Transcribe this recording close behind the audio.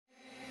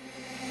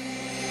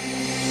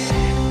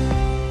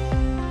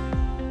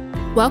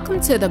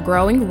Welcome to the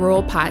Growing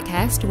Rural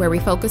podcast, where we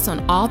focus on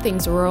all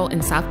things rural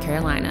in South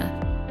Carolina.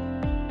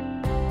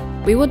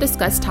 We will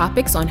discuss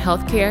topics on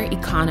healthcare,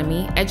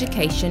 economy,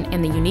 education,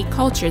 and the unique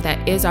culture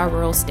that is our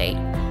rural state.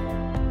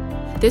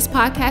 This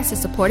podcast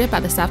is supported by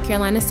the South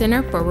Carolina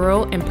Center for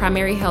Rural and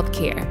Primary Health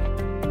Care.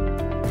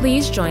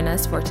 Please join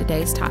us for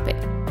today's topic.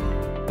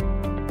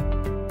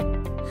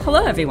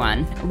 Hello,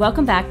 everyone.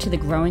 Welcome back to the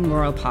Growing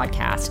Rural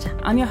podcast.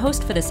 I'm your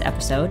host for this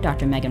episode,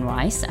 Dr. Megan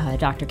Rice.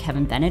 Dr.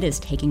 Kevin Bennett is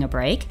taking a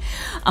break,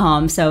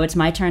 so it's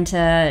my turn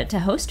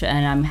to host,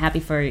 and I'm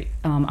happy for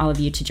all of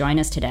you to join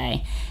us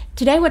today.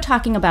 Today, we're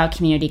talking about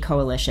community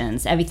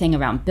coalitions, everything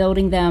around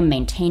building them,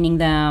 maintaining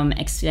them,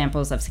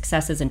 examples of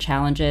successes and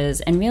challenges,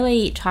 and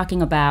really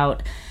talking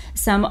about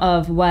some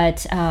of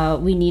what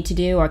we need to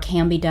do or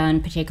can be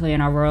done, particularly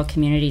in our rural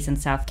communities in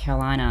South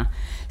Carolina.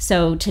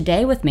 So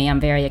today with me, I'm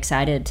very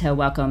excited to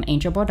welcome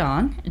Angel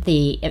Bourdon,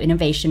 the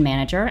Innovation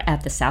Manager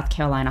at the South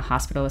Carolina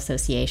Hospital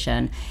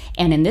Association.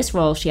 And in this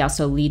role, she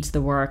also leads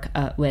the work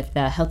with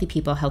the Healthy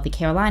People, Healthy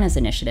Carolinas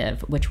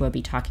initiative, which we'll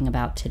be talking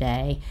about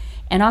today.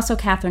 And also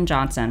Catherine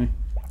Johnson.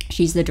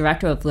 She's the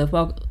director of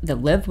the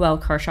Live Well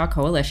Kershaw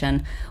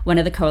Coalition, one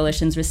of the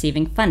coalitions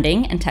receiving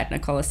funding and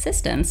technical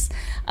assistance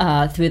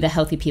through the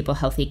Healthy People,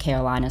 Healthy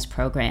Carolinas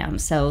program.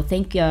 So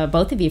thank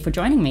both of you for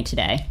joining me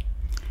today.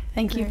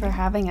 Thank you for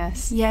having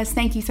us. Yes,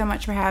 thank you so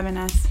much for having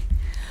us.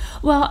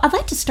 Well, I'd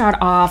like to start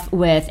off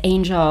with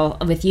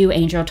you,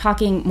 Angel,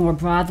 talking more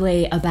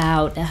broadly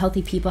about the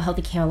Healthy People,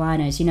 Healthy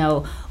Carolinas. You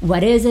know,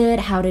 what is it?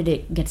 How did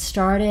it get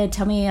started?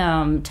 Tell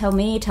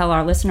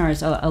our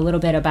listeners a little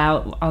bit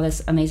about all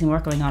this amazing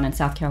work going on in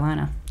South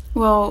Carolina.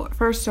 Well,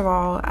 first of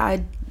all,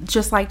 I'd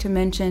just like to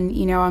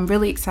mention, I'm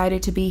really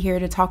excited to be here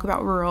to talk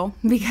about rural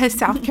because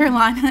South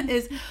Carolina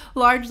is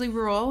largely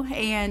rural,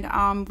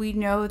 and we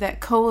know that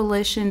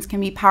coalitions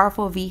can be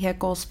powerful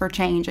vehicles for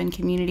change and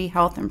community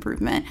health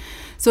improvement.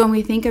 So when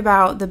we think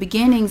about the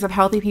beginnings of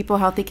Healthy People,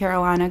 Healthy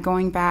Carolina,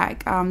 going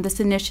back,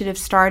 this initiative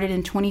started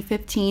in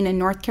 2015 in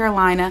North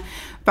Carolina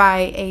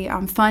by a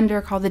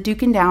funder called the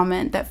Duke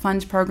Endowment that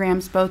funds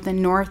programs both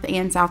in North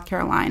and South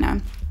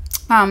Carolina.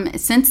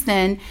 Since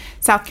then,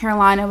 South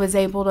Carolina was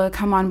able to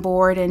come on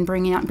board and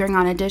bring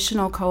on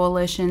additional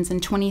coalitions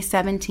in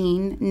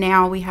 2017.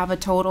 Now we have a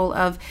total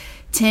of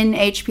 10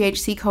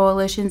 HPHC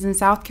coalitions in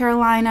South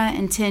Carolina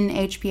and 10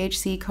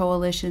 HPHC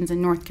coalitions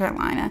in North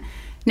Carolina.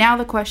 Now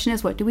the question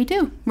is, what do we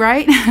do,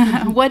 right?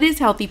 What is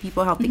Healthy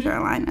People, Healthy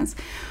Carolinas?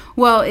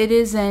 Well, it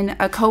is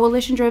a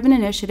coalition-driven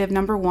initiative,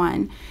 number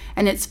one,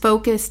 and it's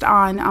focused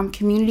on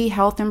community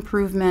health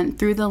improvement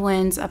through the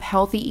lens of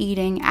healthy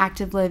eating,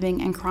 active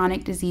living, and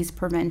chronic disease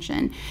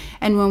prevention.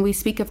 And when we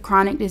speak of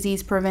chronic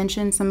disease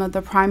prevention, some of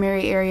the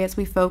primary areas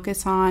we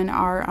focus on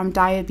are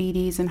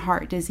diabetes and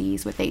heart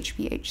disease with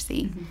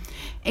HPHC. Mm-hmm.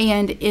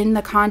 And in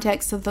the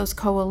context of those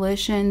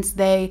coalitions,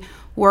 they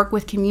work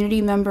with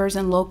community members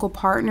and local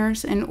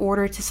partners in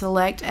order to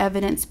select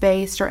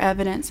evidence-based or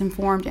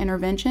evidence-informed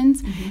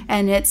interventions. Mm-hmm.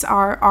 And it's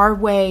our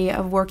way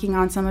of working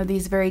on some of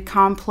these very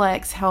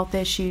complex health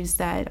issues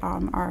that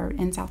are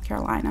in South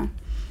Carolina.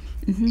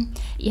 Mm-hmm.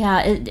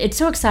 Yeah, it's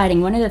so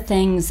exciting. One of the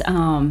things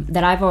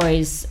that I've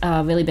always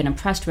really been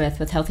impressed with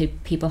Healthy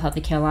People,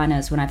 Healthy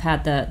Carolinas, when I've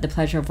had the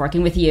pleasure of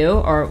working with you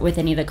or with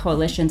any of the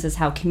coalitions, is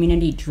how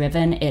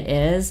community-driven it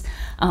is.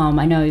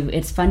 I know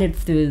it's funded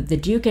through the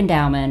Duke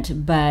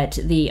Endowment, but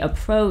the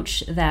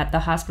approach that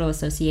the Hospital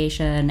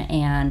Association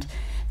and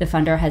the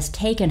funder has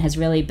taken has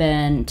really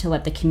been to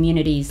let the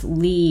communities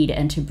lead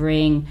and to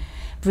bring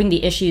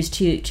the issues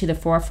to the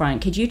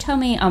forefront. Could you tell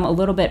me a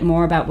little bit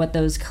more about what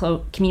those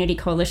community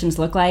coalitions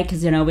look like?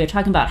 Because, we're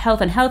talking about health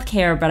and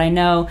healthcare, but I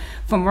know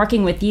from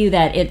working with you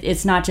that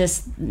it's not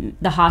just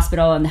the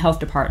hospital and the health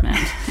department.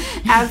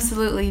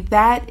 Absolutely.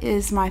 That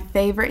is my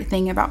favorite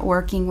thing about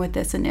working with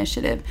this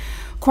initiative.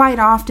 Quite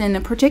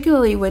often,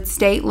 particularly with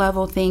state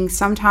level things,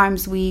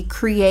 sometimes we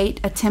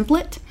create a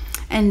template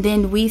and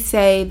then we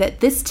say that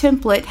this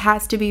template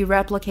has to be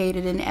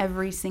replicated in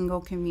every single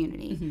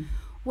community. Mm-hmm.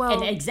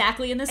 Well, and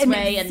exactly in this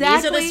way, and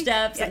these are the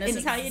steps, and this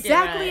is how you do it.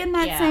 Exactly in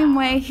that same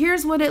way.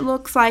 Here's what it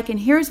looks like, and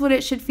here's what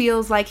it should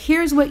feel like.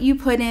 Here's what you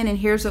put in, and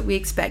here's what we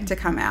expect to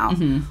come out.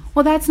 Mm-hmm.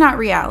 Well, that's not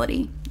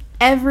reality.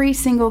 Every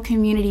single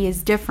community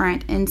is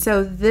different, and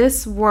so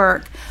this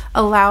work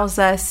allows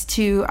us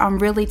to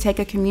really take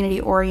a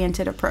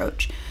community-oriented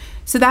approach.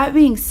 So that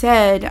being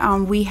said,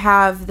 we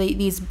have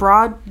these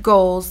broad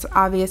goals,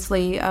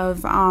 obviously,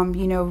 of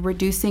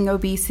reducing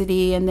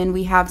obesity, and then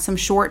we have some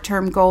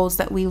short-term goals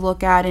that we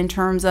look at in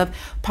terms of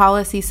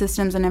policy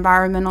systems and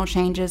environmental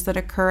changes that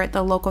occur at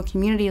the local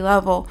community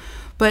level.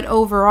 But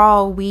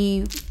overall,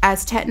 we,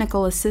 as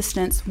technical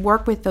assistants,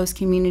 work with those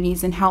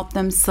communities and help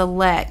them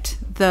select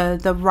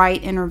the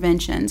right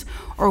interventions,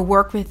 or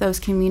work with those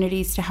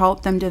communities to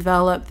help them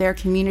develop their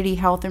community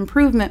health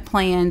improvement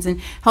plans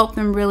and help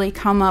them really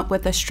come up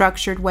with a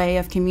structured way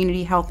of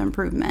community health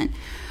improvement.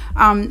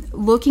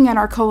 Looking at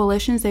our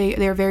coalitions,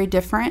 they're very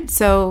different.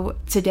 So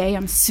today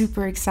I'm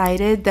super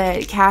excited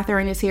that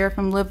Catherine is here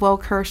from Live Well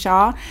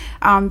Kershaw.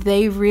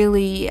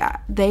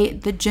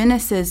 The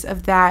genesis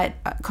of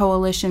that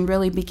coalition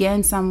really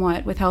began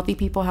somewhat with Healthy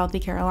People, Healthy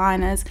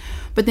Carolinas.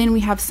 But then we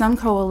have some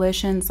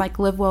coalitions like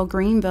Live Well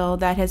Greenville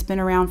that has been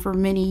around for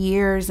many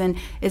years and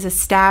is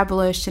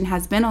established and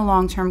has been a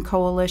long-term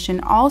coalition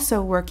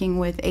also working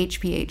with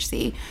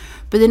HPHC.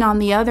 But then on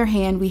the other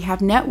hand, we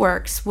have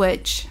networks,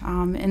 which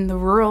in the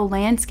rural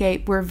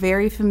landscape, we're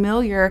very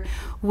familiar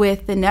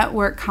with the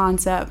network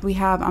concept. We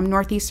have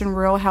Northeastern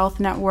Rural Health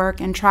Network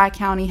and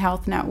Tri-County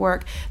Health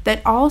Network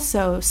that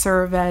also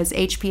serve as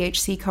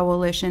HPHC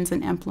coalitions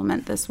and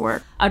implement this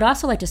work. I'd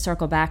also like to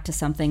circle back to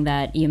something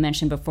that you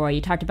mentioned before.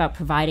 You talked about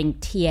providing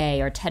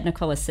TA or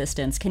technical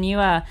assistance. Can you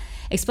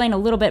explain a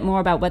little bit more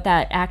about what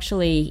that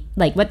actually,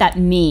 what that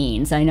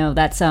means? I know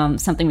that's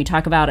something we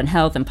talk about in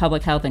health and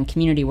public health and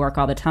community work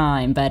all the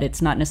time, but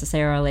it's not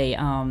necessarily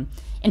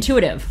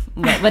intuitive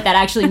what that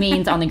actually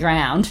means on the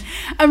ground.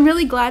 I'm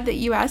really glad that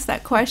you asked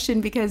that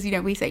question because,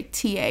 we say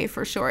TA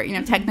for short,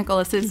 technical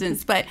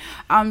assistance, but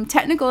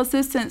technical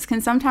assistance can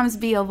sometimes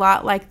be a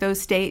lot like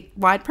those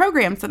statewide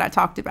programs that I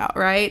talked about,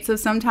 right? So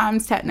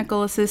sometimes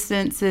technical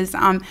assistance is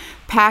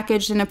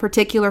packaged in a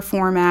particular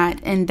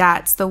format, and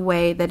that's the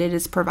way that it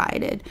is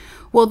provided.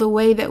 Well, the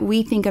way that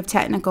we think of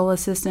technical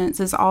assistance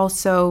is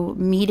also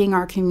meeting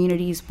our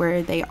communities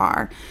where they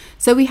are.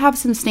 So we have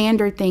some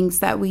standard things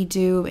that we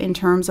do in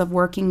terms of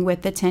working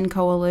with the 10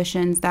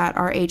 coalitions that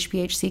are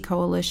HPHC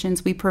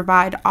coalitions. We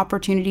provide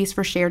opportunities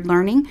for shared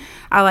learning.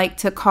 I like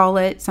to call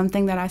it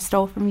something that I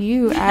stole from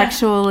you,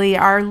 actually,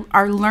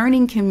 our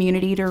learning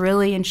community, to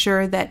really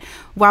ensure that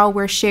while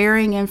we're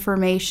sharing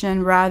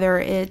information, whether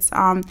it's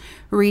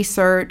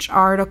research,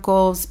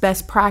 articles,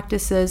 best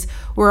practices,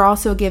 we're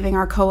also giving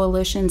our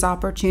coalitions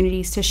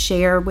opportunities to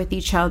share with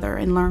each other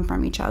and learn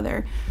from each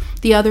other.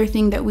 The other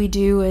thing that we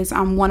do is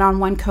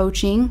one-on-one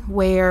coaching,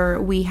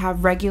 where we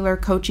have regular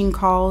coaching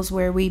calls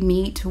where we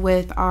meet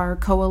with our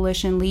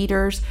coalition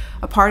leaders.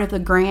 A part of the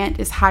grant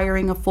is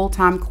hiring a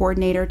full-time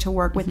coordinator to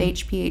work with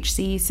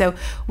HPHC. So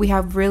we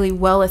have really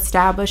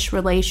well-established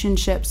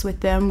relationships with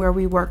them where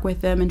we work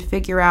with them and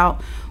figure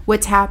out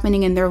what's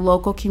happening in their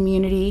local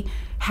community,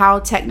 how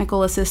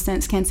technical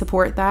assistance can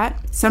support that.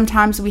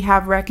 Sometimes we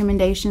have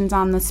recommendations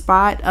on the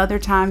spot. Other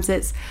times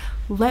it's,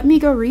 let me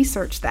go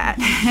research that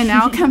and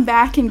I'll come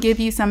back and give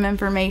you some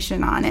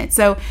information on it.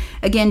 So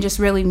again, just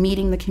really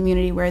meeting the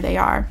community where they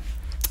are.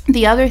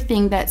 The other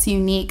thing that's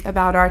unique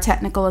about our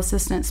technical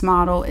assistance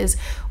model is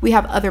we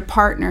have other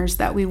partners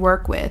that we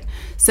work with.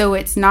 So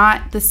it's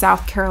not the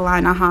South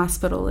Carolina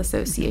Hospital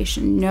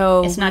Association.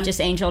 No. It's not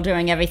just Angel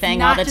doing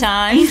everything all the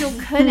time. Angel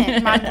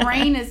couldn't. My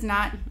brain is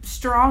not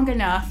strong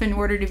enough in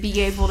order to be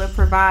able to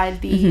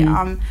provide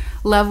the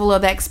level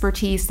of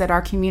expertise that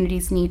our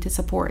communities need to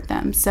support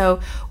them. So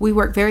we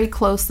work very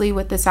closely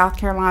with the South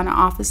Carolina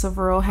Office of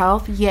Rural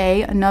Health.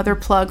 Yay, another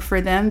plug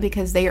for them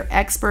because they are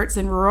experts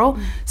in rural.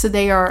 So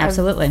they are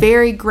Absolutely. A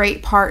very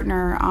great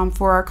partner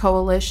for our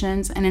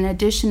coalitions. And in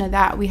addition to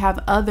that, we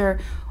have other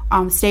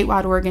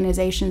statewide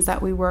organizations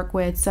that we work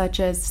with, such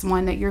as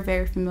one that you're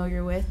very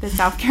familiar with, the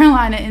South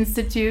Carolina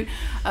Institute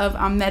of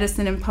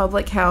Medicine and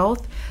Public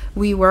Health.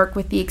 We work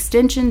with the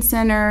extension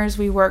centers.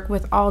 We work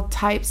with all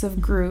types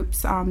of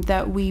groups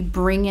that we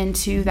bring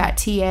into that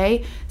TA.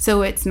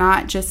 So it's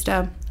not just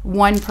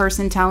one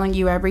person telling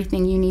you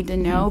everything you need to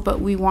know,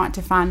 but we want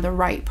to find the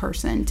right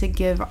person to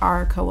give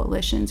our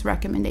coalitions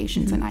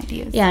recommendations and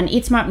ideas. Yeah, and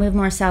Eat Smart, Move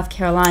More South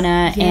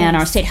Carolina and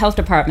our state health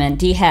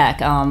department,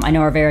 DHEC, I know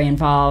are very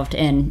involved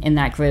in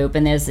that group.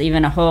 And there's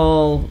even a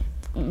whole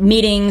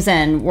meetings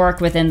and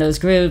work within those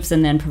groups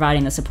and then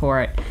providing the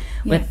support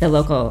with the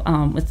local,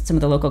 with some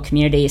of the local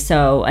communities.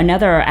 So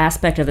another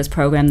aspect of this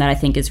program that I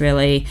think is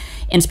really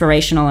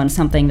inspirational and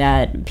something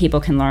that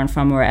people can learn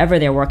from wherever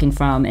they're working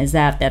from is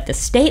that at the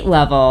state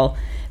level,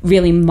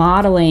 really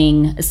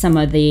modeling some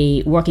of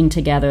the working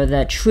together,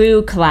 the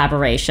true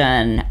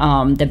collaboration,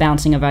 the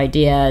bouncing of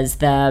ideas,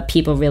 the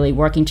people really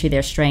working to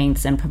their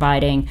strengths and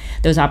providing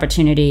those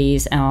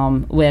opportunities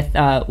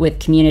with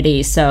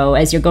communities. So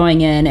as you're going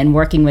in and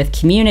working with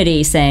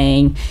community,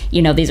 saying,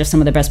 these are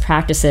some of the best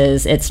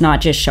practices, it's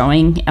not just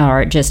showing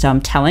or just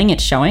telling,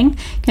 it's showing.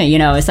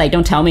 It's like,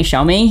 don't tell me,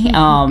 show me.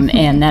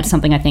 And that's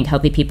something I think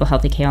Healthy People,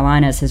 Healthy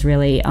Carolinas has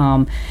really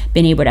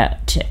been able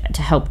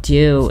to help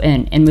do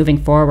in moving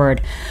forward.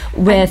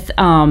 With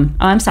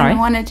I'm sorry. I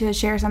wanted to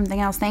share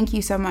something else. Thank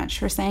you so much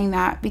for saying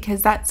that,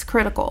 because that's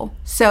critical.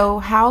 So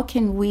how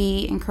can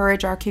we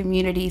encourage our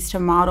communities to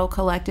model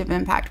collective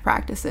impact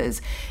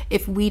practices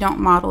if we don't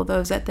model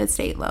those at the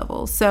state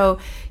level? So,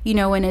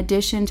 in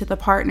addition to the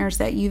partners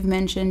that you've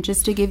mentioned,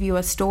 just to give you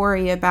a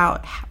story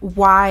about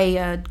why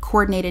a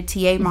coordinated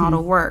TA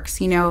model works,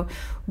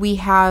 We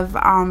have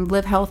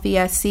Live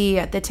Healthy SC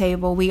at the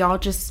table. We all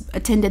just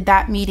attended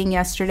that meeting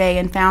yesterday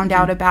and found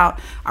out about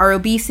our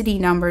obesity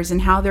numbers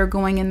and how they're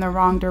going in the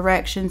wrong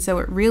direction. So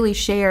it really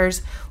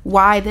shares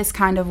why this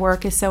kind of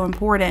work is so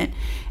important.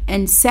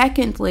 And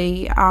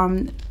secondly,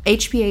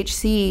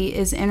 HPHC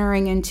is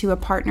entering into a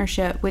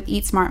partnership with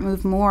Eat Smart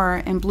Move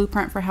More and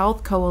Blueprint for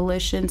Health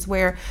coalitions,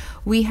 where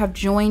we have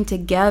joined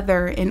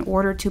together in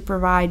order to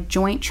provide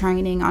joint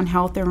training on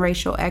health and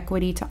racial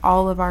equity to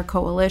all of our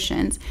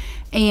coalitions.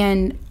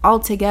 And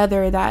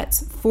altogether,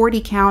 that's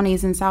 40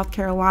 counties in South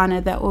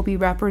Carolina that will be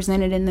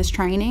represented in this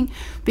training,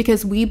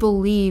 because we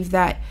believe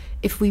that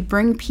if we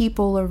bring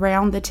people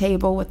around the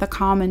table with a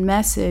common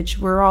message,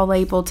 we're all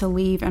able to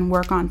leave and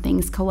work on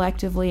things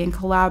collectively and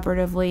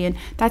collaboratively, and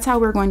that's how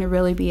we're going to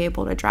really be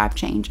able to drive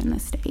change in the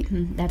state.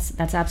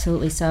 That's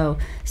absolutely so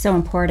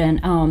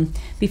important.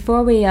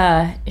 Before we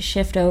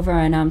shift over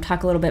and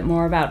talk a little bit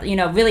more about,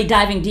 really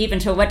diving deep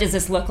into what does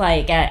this look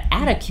like at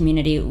a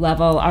community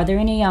level, are there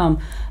any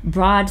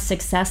broad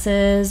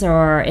successes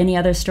or any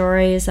other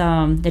stories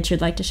that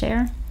you'd like to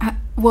share?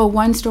 Well,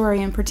 one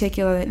story in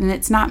particular, and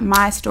it's not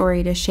my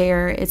story to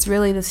share, it's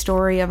really the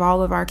story of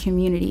all of our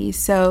communities.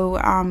 So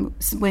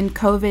when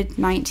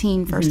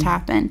COVID-19 first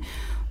happened,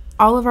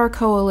 all of our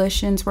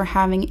coalitions were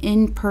having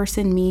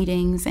in-person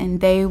meetings, and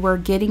they were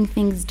getting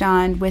things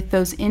done with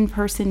those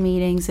in-person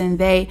meetings, and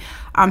they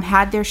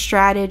had their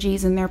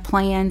strategies and their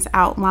plans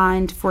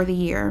outlined for the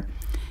year.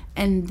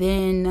 And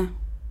then,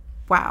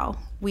 wow,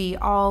 we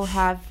all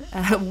have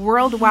a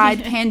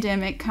worldwide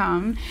pandemic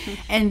come,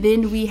 and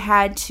then we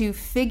had to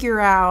figure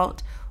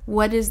out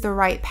what is the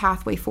right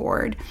pathway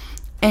forward.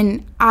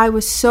 And I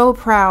was so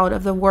proud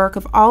of the work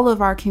of all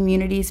of our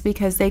communities,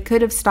 because they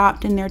could have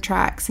stopped in their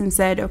tracks and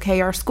said, okay,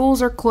 our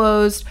schools are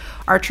closed,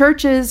 our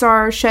churches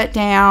are shut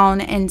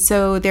down, and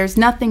so there's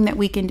nothing that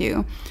we can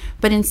do.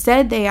 But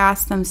instead, they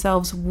asked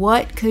themselves,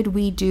 what could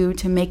we do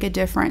to make a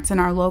difference in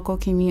our local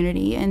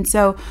community? And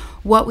so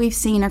what we've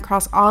seen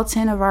across all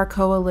 10 of our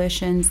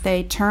coalitions,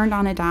 they turned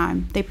on a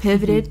dime. They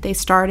pivoted. They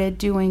started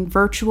doing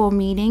virtual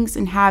meetings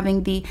and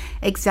having the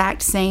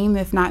exact same,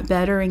 if not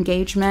better,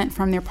 engagement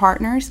from their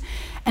partners.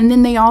 And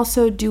then they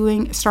also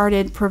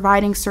started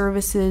providing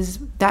services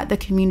that the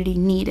community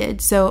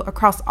needed. So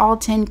across all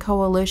 10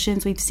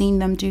 coalitions, we've seen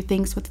them do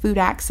things with food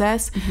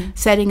access,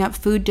 setting up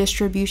food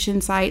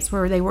distribution sites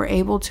where they were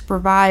able to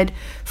provide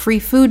free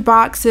food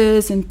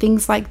boxes and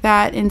things like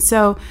that. And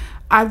so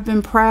I've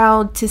been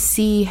proud to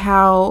see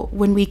how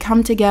when we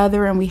come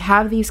together and we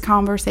have these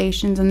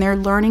conversations and they're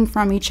learning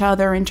from each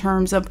other in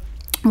terms of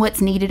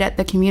what's needed at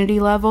the community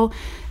level,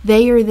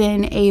 they are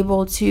then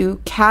able to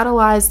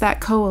catalyze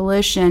that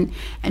coalition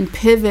and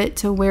pivot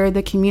to where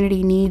the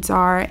community needs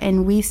are.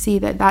 And we see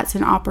that that's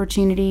an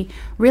opportunity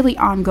really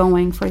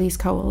ongoing for these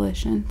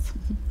coalitions.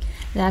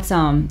 That's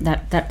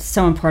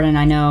so important.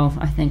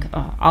 I think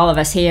all of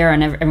us here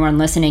and everyone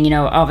listening,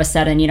 all of a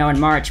sudden, in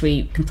March,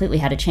 we completely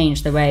had to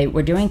change the way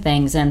we're doing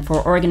things. And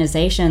for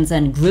organizations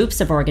and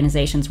groups of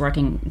organizations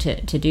working to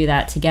do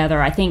that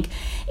together, I think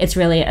it's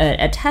really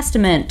a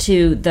testament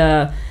to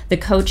the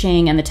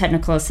coaching and the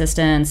technical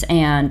assistance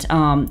and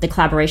the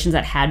collaborations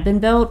that had been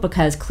built,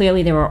 because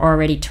clearly there were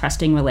already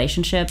trusting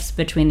relationships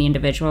between the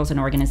individuals and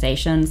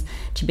organizations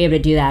to be able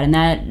to do that. And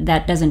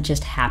that doesn't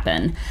just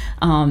happen.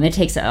 It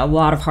takes a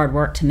lot of hard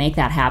work to make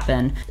that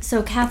happen.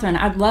 So, Catherine,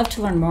 I'd love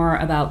to learn more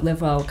about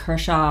Live Well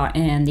Kershaw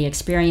and the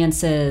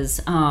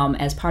experiences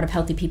as part of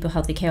Healthy People,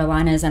 Healthy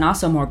Carolinas, and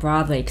also more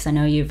broadly, because I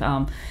know you've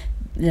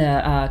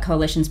the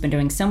coalition's been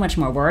doing so much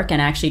more work, and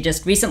actually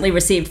just recently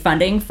received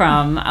funding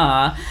from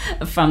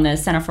the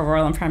Center for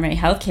Rural and Primary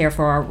Healthcare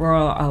for our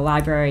Rural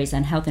Libraries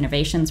and Health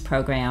Innovations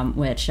program,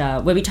 which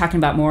we'll be talking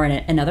about more in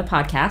another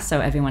podcast,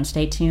 so everyone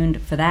stay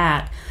tuned for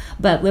that.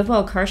 But Live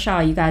Well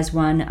Kershaw, you guys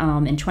won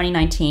in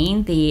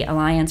 2019. The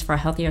Alliance for a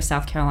Healthier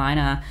South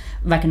Carolina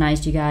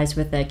recognized you guys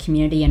with the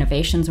Community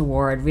Innovations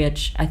Award,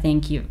 which I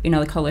think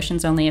the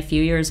coalition's only a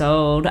few years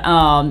old.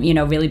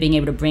 Really being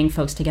able to bring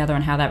folks together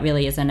and how that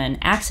really isn't an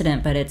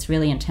accident, but it's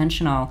really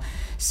intentional.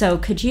 So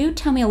could you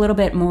tell me a little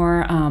bit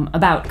more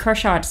about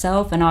Kershaw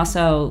itself, and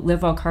also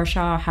Live Well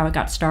Kershaw, how it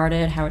got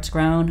started, how it's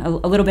grown, a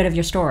little bit of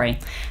your story?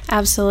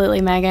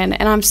 Absolutely, Megan.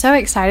 And I'm so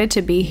excited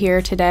to be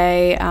here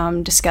today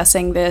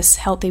discussing this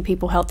Healthy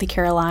People, Healthy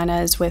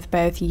Carolinas with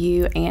both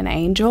you and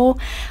Angel,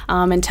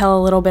 and tell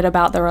a little bit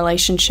about the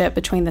relationship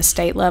between the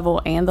state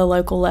level and the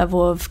local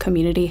level of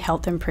community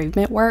health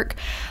improvement work.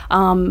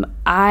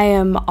 I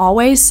am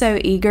always so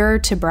eager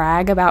to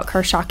brag about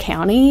Kershaw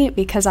County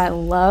because I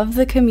love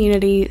the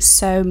community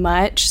so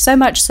much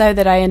so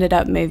that I ended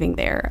up moving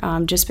there,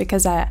 just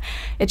because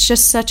it's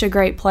just such a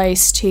great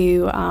place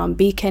to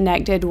be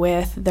connected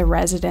with the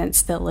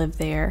residents that live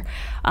there.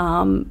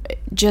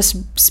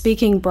 Just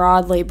speaking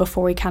broadly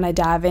before we kind of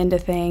dive into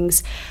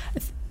things,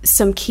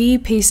 some key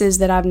pieces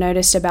that I've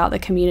noticed about the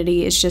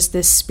community is just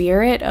this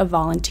spirit of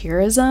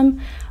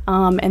volunteerism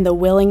and the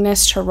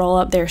willingness to roll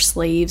up their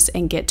sleeves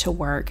and get to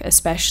work,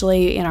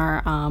 especially in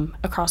our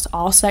across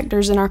all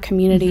sectors in our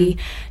community,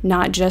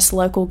 not just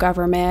local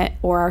government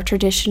or our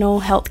traditional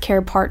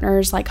healthcare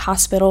partners like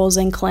hospitals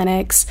and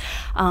clinics,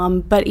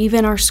 but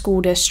even our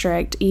school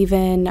district,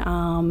 even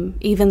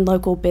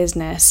local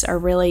business are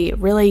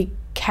really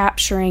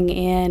capturing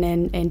in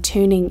and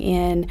tuning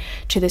in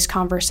to this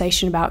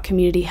conversation about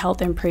community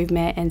health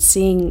improvement and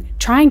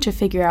trying to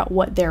figure out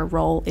what their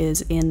role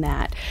is in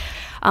that.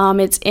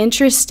 It's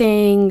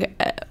interesting,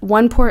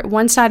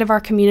 one side of our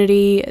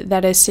community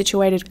that is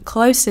situated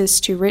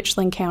closest to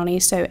Richland County,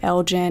 so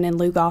Elgin and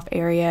Lugoff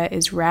area,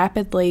 is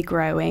rapidly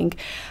growing.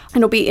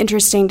 It'll be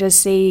interesting to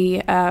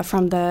see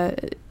from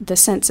the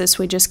census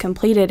we just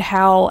completed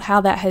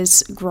how that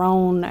has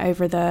grown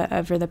over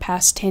the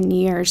past 10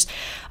 years.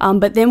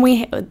 But then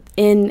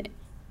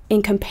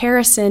in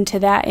comparison to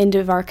that end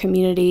of our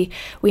community,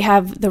 we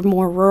have the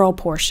more rural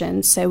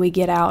portions. So we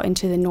get out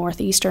into the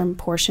northeastern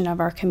portion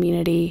of our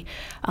community,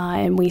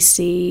 and we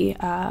see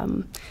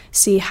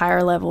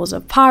higher levels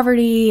of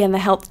poverty and the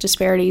health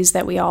disparities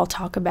that we all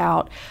talk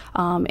about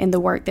in the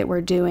work that we're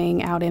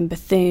doing out in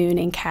Bethune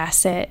and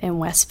Cassett and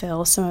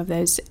Westville, some of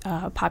those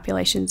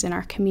populations in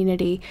our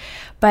community.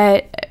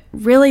 But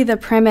really the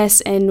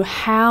premise and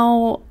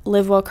how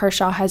Live Well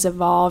Kershaw has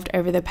evolved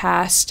over the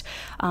past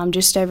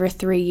just over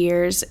 3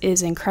 years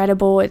is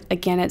incredible.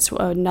 Again, it's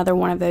another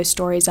one of those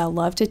stories I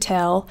love to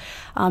tell.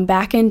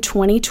 Back in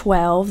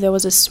 2012, there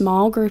was a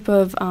small group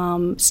of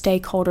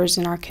stakeholders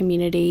in our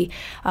community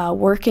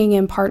working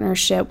in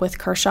partnership with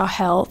Kershaw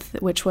Health,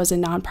 which was a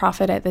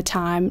nonprofit at the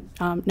time,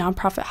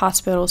 nonprofit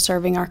hospital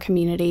serving our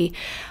community,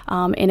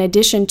 in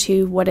addition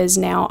to what is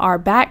now our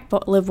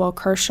Live Well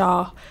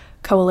Kershaw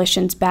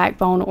Coalition's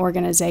backbone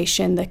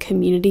organization, the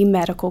Community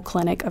Medical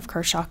Clinic of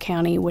Kershaw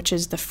County, which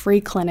is the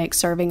free clinic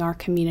serving our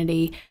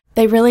community.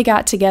 They really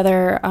got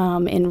together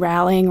in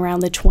rallying around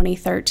the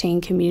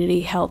 2013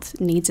 Community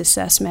Health Needs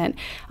Assessment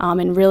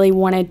and really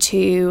wanted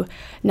to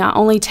not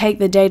only take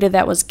the data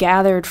that was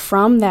gathered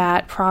from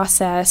that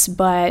process,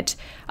 but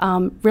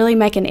really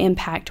make an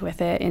impact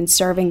with it in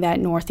serving that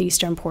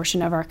northeastern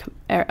portion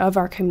of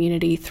our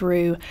community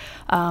through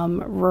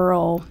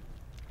rural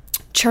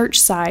church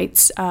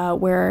sites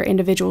where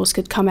individuals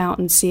could come out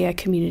and see a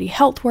community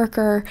health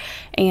worker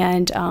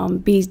and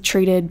be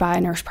treated by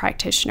a nurse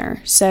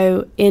practitioner.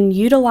 So in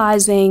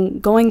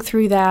going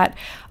through that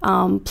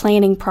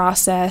planning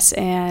process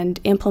and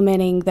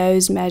implementing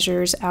those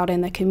measures out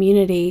in the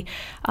community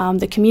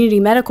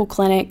medical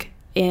clinic,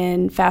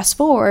 in fast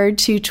forward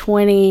to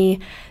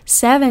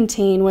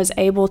 2017, was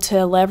able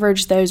to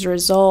leverage those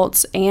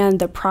results and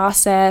the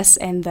process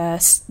and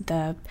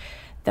the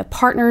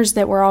partners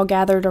that were all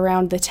gathered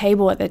around the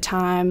table at the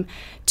time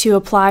to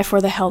apply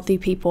for the Healthy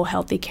People,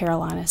 Healthy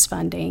Carolinas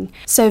funding.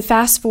 So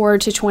fast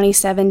forward to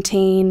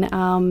 2017,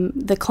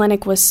 the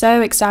clinic was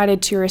so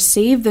excited to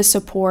receive the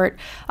support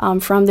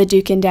from the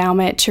Duke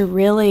Endowment to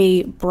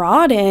really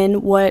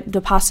broaden what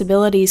the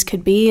possibilities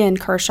could be in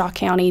Kershaw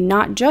County,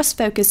 not just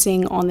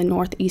focusing on the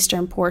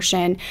northeastern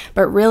portion,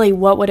 but really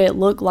what would it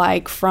look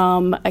like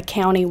from a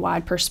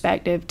county-wide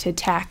perspective to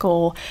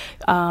tackle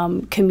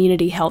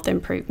community health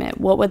improvement.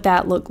 What would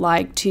that look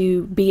like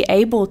to be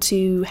able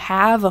to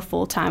have a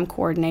full-time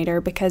coordinator?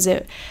 Because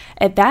at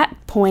that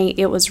point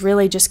it was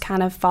really just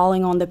kind of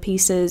falling on the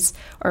pieces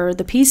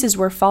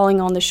were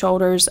falling on the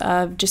shoulders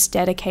of just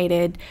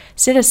dedicated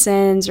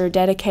citizens or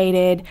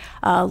dedicated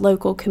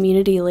local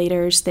community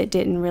leaders that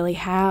didn't really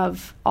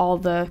have all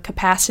the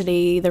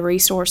capacity, the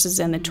resources,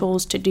 and the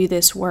tools to do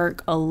this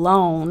work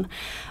alone.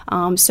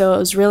 So it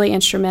was really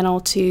instrumental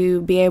to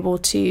be able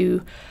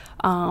to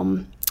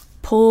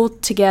pull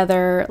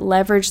together,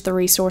 leverage the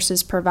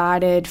resources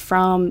provided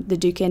from the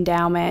Duke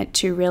Endowment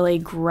to really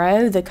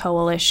grow the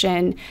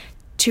coalition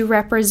to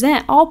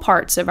represent all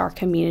parts of our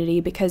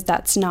community, because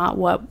that's not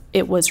what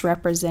it was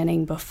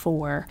representing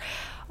before.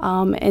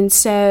 And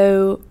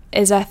so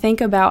as I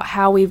think about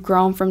how we've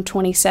grown from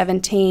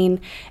 2017,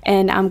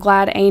 and I'm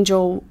glad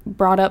Angel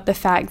brought up the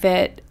fact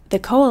that a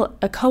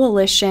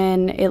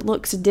coalition, it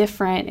looks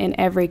different in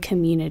every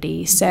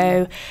community.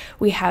 So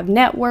we have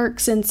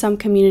networks in some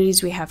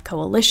communities, we have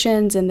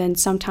coalitions, and then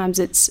sometimes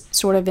it's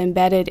sort of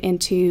embedded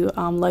into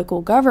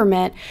local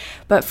government.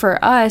 But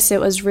for us,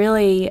 it was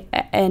really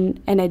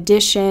an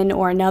addition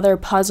or another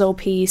puzzle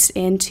piece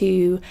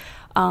into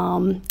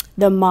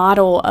the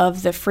model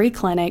of the free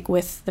clinic,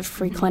 with the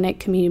free clinic,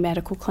 Community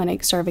Medical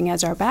Clinic, serving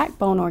as our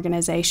backbone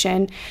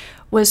organization,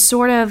 was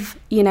sort of,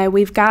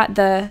 we've got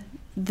the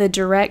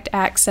direct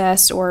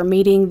access or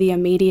meeting the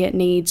immediate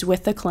needs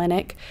with the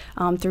clinic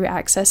through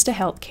Access to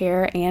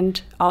Healthcare,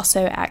 and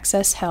also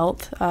Access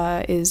Health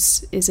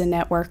is a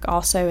network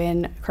also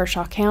in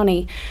Kershaw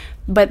County.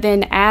 But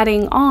then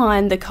adding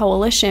on the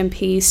coalition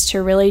piece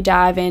to really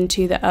dive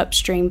into the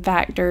upstream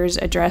factors,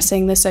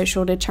 addressing the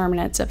social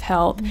determinants of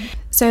health.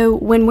 So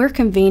when we're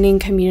convening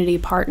community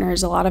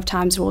partners, a lot of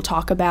times we'll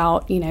talk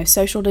about,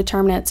 social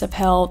determinants of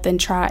health and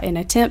try and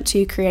attempt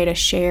to create a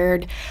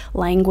shared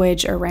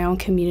language around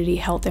community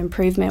health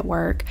improvement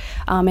work.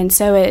 And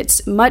so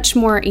it's much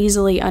more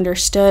easily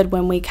understood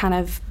when we kind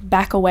of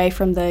back away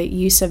from the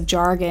use of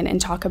jargon and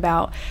talk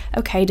about,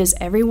 okay, does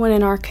everyone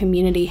in our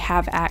community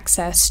have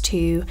access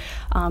to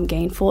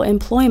gainful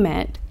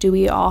employment? Do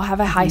we all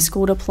have a high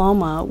school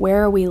diploma?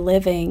 Where are we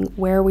living?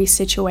 Where are we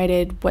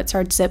situated? What's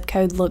our zip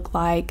code look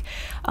like?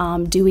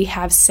 Do we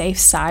have safe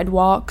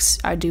sidewalks?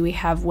 Or do we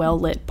have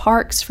well-lit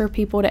parks for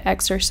people to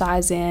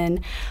exercise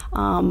in?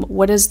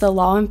 What does the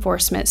law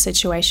enforcement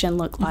situation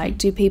look like?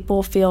 Do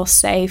people feel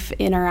safe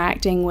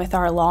interacting with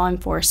our law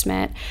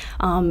enforcement?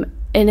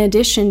 In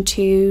addition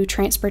to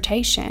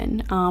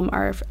transportation,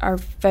 are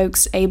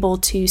folks able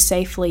to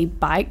safely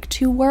bike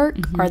to work?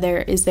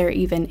 Is there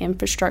even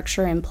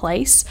infrastructure in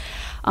place?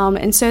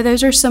 And so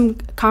those are some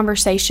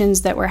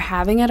conversations that we're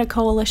having at a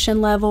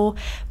coalition level,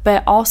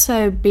 but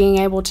also being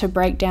able to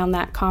break down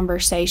that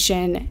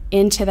conversation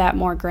into that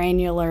more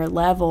granular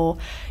level.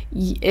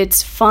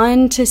 It's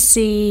fun to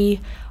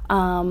see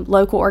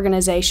local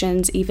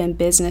organizations, even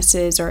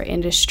businesses or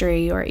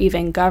industry or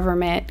even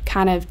government,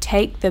 kind of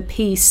take the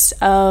piece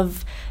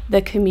of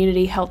the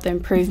community health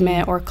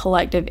improvement or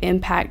collective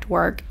impact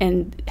work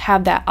and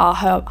have that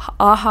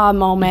aha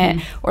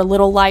moment or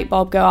little light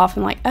bulb go off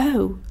and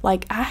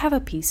I have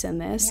a piece in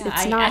this. Yeah,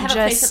 it's not I have just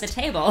a place at the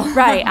table.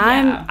 Right.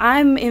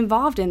 I'm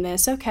involved in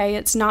this. Okay,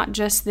 it's not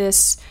just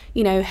this,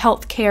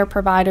 health care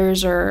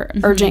providers or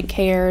urgent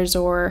cares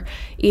or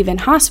even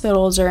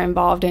hospitals are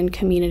involved in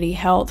community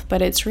health,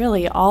 but it's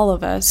really all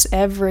of us.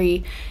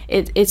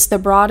 It's the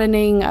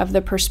broadening of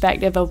the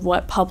perspective of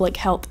what public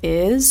health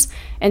is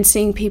and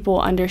seeing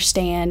people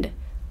understand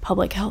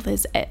public health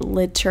is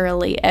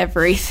literally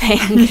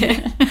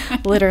everything.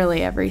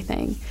 Literally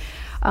everything.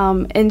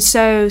 And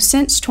so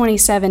since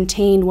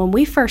 2017, when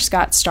we first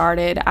got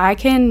started, I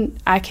can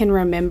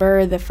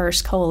remember the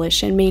first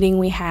coalition meeting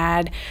we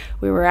had.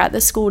 We were at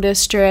the school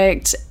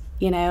district.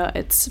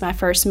 It's my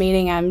first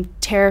meeting. I'm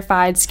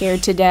terrified,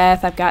 scared to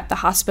death. I've got the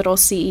hospital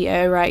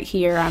CEO right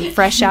here. I'm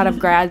fresh out of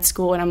grad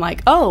school, and I'm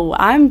like, oh,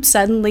 I'm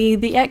suddenly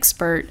the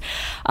expert,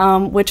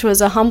 which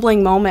was a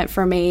humbling moment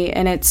for me.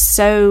 And it's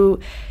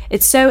so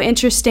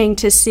interesting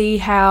to see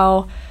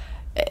how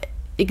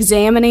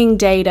examining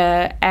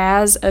data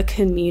as a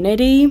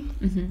community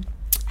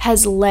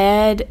has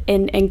led,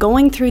 and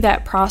going through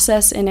that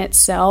process in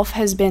itself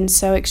has been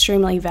so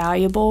extremely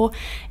valuable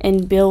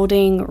in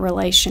building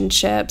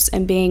relationships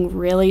and being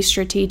really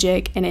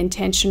strategic and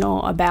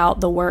intentional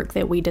about the work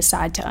that we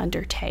decide to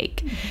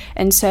undertake.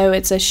 And so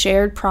it's a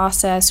shared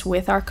process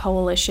with our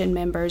coalition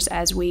members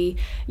as we,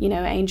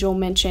 Angel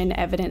mentioned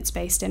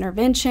evidence-based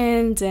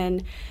interventions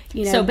and,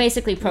 so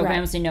basically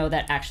programs we know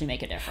that actually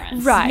make a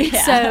difference. Right.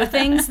 Yeah. So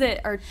things that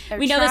are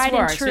we know tried this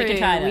works. And true. We can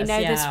try this. We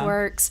know this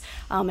works.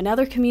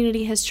 Another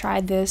community has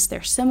tried this.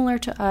 They're similar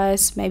to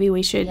us. Maybe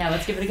we should. Yeah,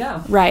 let's give it a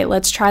go. Right.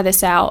 Let's try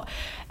this out.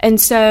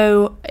 And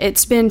so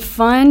it's been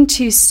fun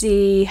to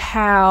see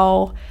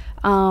how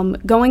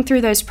going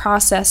through those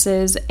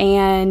processes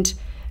and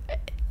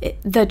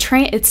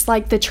it's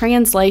like the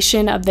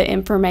translation of the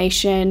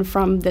information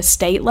from the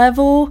state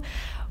level,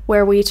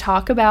 where we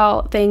talk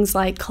about things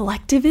like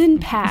collective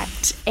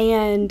impact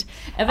and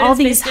all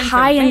these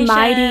high and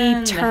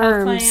mighty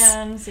terms.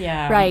 Plans,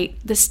 right,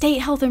 the state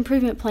health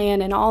improvement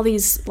plan and all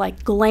these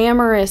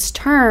glamorous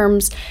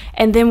terms,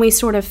 and then we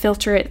sort of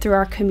filter it through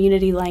our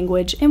community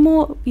language, and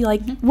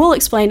we'll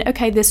explain,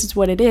 okay, this is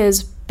what it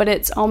is, but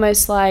it's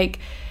almost like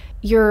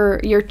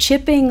you're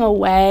chipping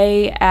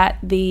away at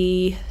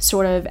the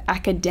sort of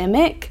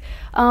academic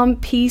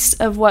piece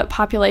of what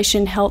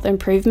population health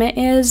improvement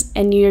is,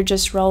 and you're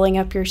just rolling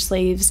up your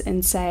sleeves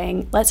and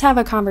saying, let's have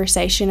a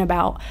conversation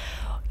about,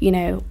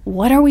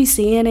 what are we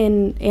seeing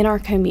in our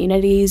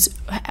communities?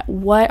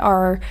 What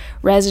are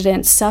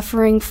residents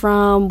suffering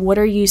from? What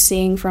are you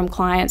seeing from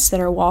clients that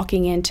are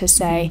walking in to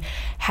say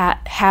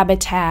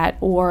Habitat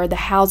or the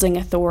Housing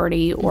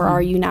Authority or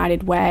our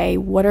United Way?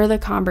 What are the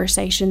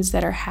conversations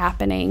that are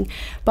happening?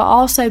 But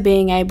also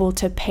being able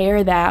to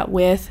pair that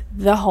with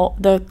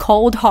the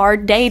cold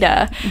hard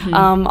data,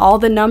 all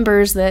the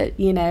numbers that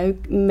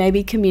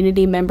maybe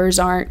community members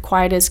aren't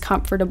quite as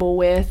comfortable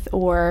with,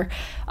 or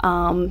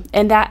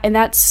and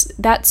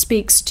that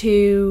speaks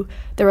to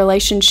the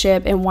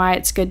relationship and why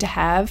it's good to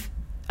have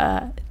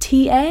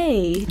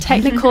TA,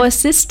 technical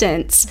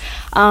assistance,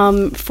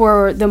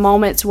 for the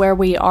moments where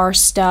we are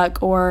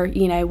stuck, or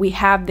we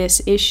have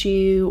this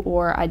issue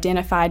or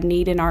identified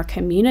need in our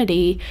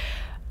community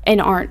and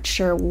aren't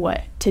sure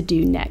what to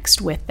do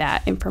next with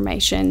that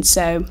information.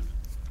 So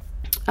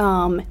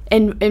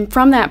and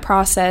from that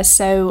process,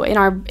 so in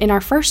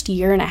our first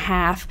year and a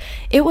half,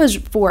 it was,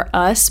 for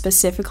us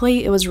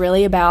specifically, it was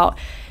really about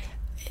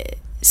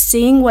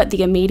seeing what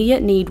the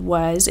immediate need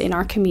was in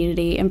our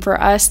community, and for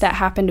us that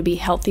happened to be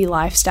healthy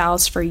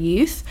lifestyles for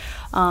youth.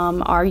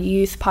 Our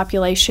youth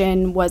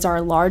population is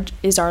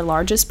our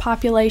largest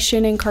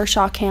population in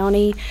Kershaw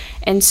County,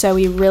 and so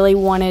we really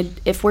wanted,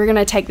 if we're going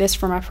to take this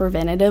from a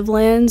preventative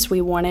lens,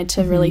 we wanted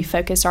to really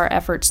focus our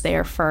efforts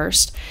there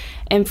first.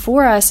 And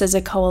for us as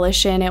a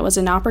coalition, it was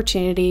an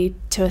opportunity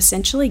to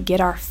essentially get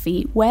our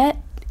feet wet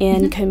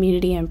in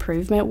community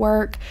improvement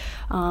work,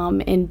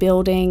 in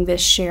building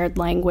this shared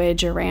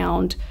language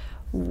around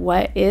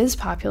what is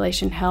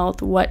population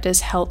health, what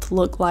does health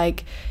look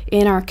like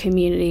in our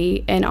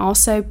community, and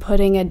also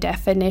putting a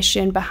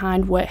definition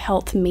behind what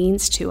health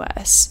means to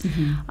us,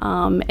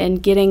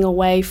 and getting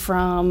away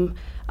from,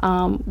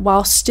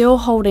 while still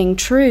holding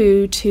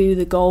true to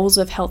the goals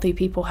of Healthy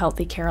People,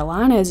 Healthy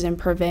Carolinas and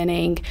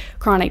preventing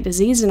chronic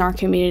disease in our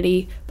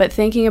community, but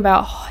thinking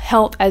about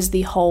health as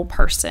the whole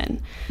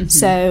person.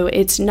 So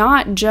it's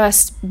not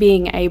just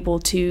being able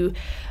to,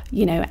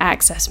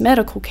 access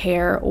medical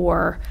care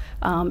or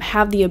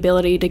have the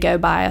ability to go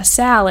buy a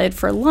salad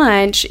for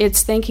lunch.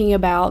 It's thinking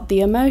about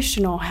the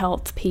emotional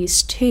health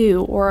piece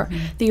too, or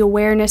the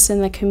awareness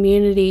in the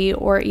community,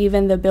 or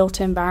even the built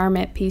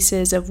environment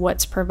pieces of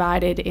what's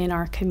provided in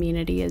our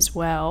community as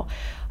well.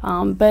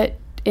 But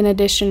in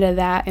addition to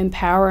that,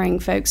 empowering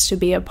folks to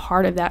be a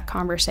part of that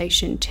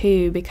conversation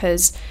too,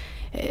 because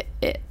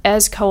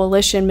as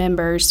coalition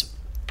members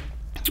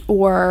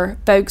or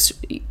folks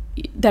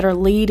that are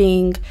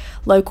leading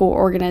local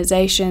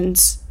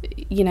organizations,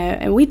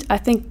 and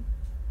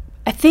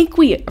I think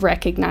we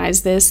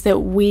recognize this, that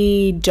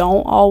we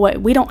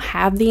don't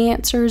have the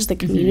answers. The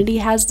community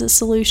has the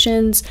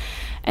solutions,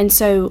 and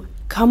so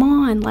come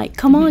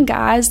on,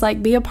 guys,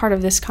 be a part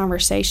of this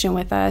conversation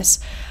with us.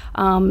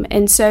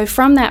 And so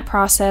from that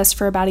process,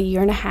 for about a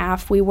year and a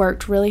half, we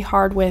worked really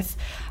hard with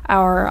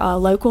our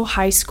local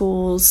high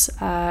schools.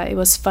 It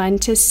was fun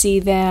to see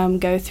them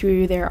go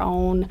through their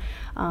own,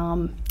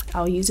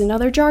 I'll use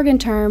another jargon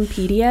term,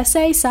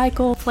 PDSA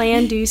cycle,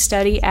 Plan, Do,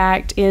 Study,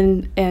 Act,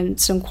 and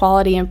some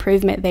quality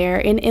improvement there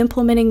in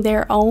implementing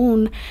their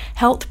own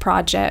health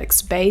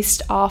projects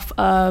based off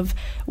of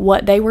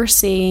what they were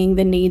seeing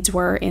the needs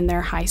were in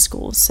their high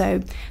schools.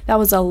 So that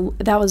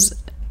was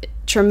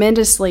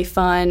tremendously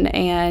fun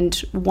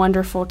and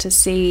wonderful to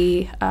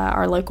see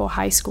our local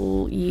high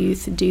school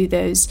youth do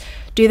those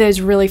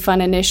really fun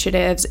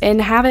initiatives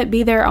and have it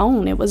be their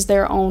own. It was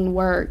their own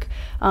work,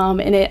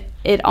 and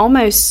it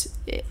almost,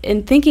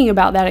 in thinking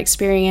about that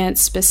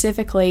experience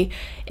specifically,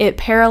 it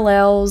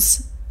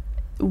parallels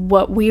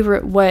what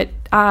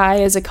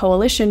I, as a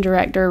coalition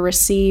director,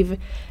 receive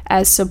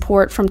as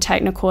support from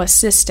technical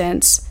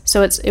assistance.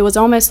 So it was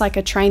almost like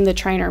a train the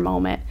trainer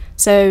moment.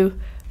 So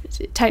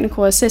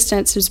technical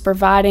assistance is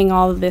providing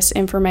all of this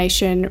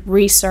information,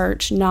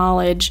 research,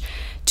 knowledge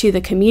to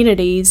the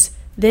communities.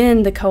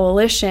 Then the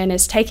coalition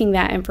is taking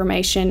that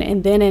information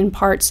and then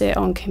imparts it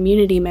on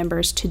community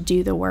members to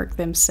do the work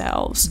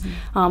themselves,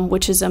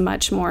 which is a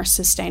much more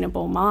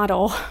sustainable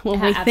model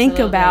when we think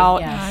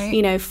about,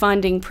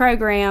 funding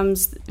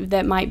programs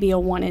that might be a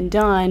one and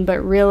done, but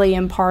really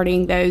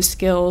imparting those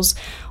skills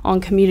on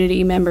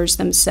community members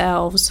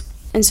themselves.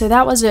 And so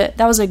that was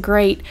a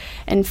great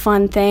and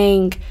fun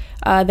thing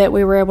that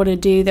we were able to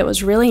do that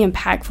was really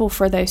impactful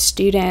for those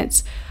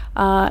students.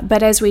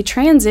 But as we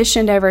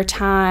transitioned over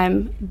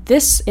time,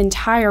 this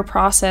entire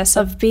process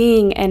of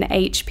being an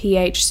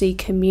HPHC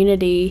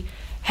community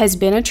has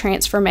been a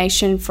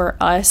transformation for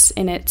us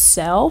in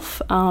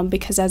itself,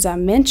 because as I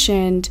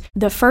mentioned,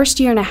 the first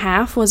year and a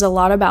half was a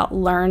lot about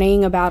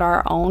learning about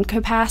our own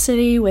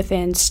capacity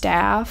within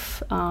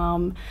staff,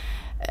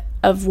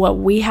 of what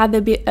we had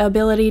the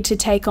ability to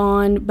take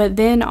on, but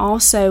then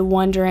also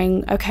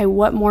wondering, okay,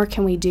 what more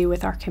can we do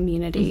with our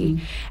community?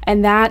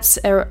 And that's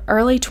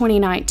early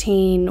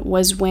 2019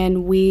 was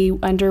when we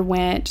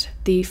underwent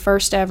the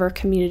first ever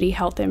community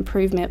health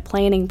improvement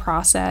planning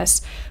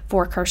process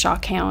for Kershaw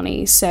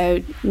County.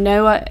 So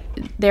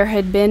there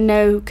had been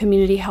no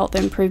community health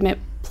improvement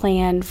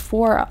plan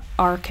for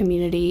our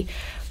community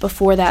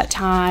before that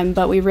time,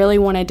 but we really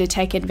wanted to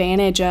take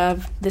advantage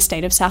of the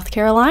state of South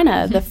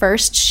Carolina, the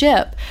first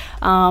SHIP,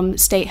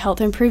 State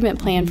Health Improvement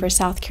Plan for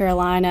South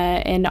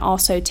Carolina, and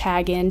also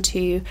tag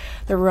into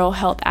the Rural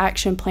Health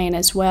Action Plan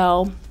as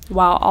well,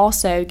 while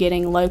also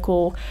getting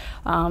local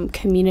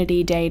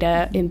community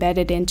data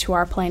embedded into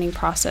our planning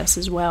process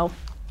as well.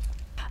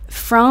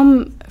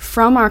 From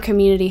our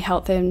Community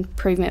Health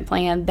Improvement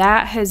Plan,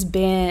 that has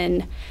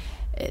been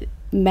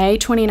May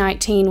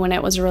 2019 when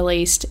it was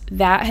released.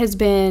 That has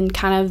been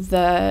kind of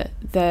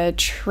the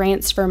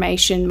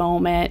transformation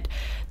moment,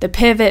 the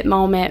pivot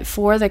moment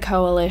for the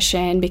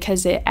coalition,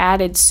 because it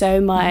added so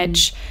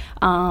much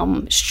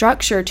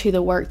structure to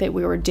the work that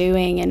we were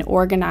doing and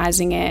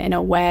organizing it in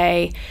a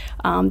way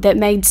that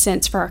made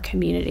sense for our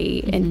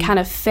community and kind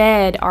of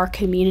fed our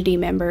community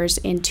members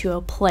into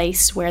a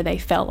place where they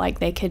felt like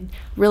they could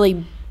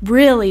really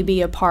really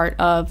be a part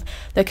of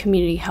the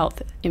community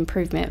health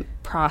improvement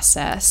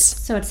process.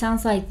 So it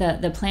sounds like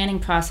the planning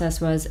process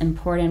was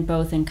important,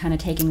 both in kind of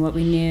taking what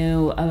we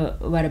knew,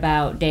 what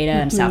about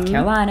data in South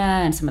Carolina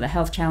and some of the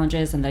health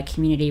challenges and the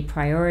community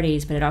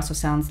priorities, but it also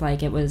sounds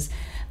like it was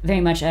very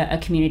much a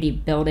community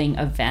building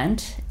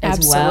event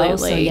as well.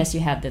 So yes, you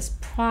had this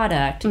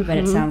product, but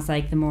it sounds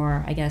like the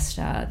more, I guess,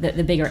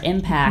 the bigger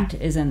impact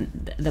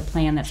isn't the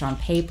plan that's on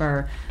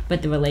paper,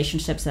 but the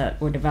relationships that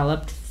were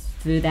developed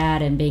through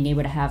that, and being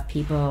able to have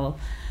people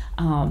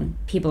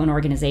and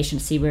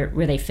organizations see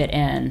where they fit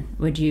in.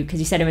 Would you, because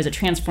you said it was a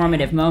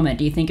transformative moment,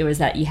 do you think it was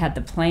that you had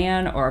the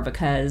plan, or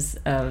because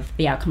of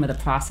the outcome of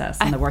the process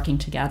and the working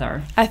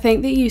together? I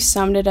think that you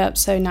summed it up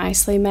so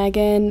nicely,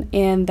 Megan,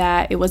 in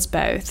that it was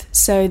both.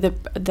 So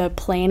the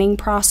planning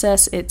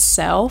process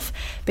itself,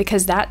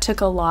 because that took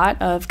a lot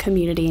of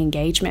community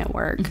engagement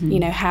work,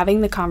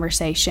 having the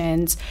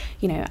conversations,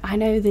 I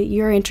know that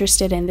you're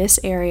interested in this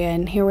area,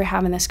 and here we're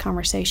having this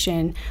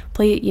conversation.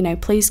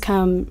 Please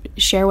come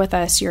share with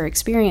us your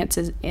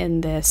experiences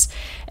in this.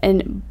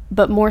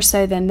 But more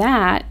so than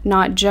that,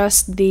 not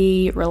just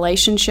the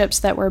relationships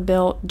that were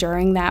built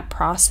during that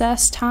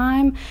process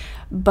time,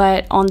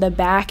 but on the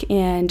back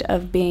end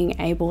of being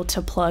able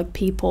to plug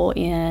people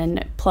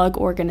in, plug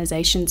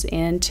organizations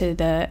into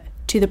the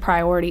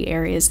priority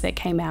areas that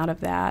came out of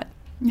that.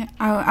 Yeah,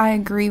 I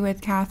agree with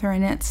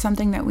Catherine. It's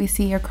something that we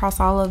see across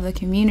all of the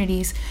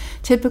communities.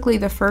 Typically,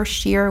 the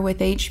first year with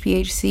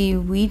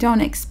HPHC, we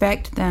don't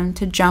expect them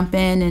to jump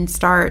in and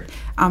start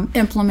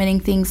implementing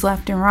things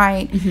left and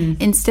right.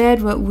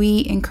 Instead, what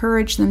we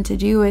encourage them to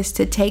do is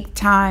to take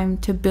time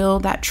to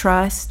build that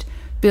trust,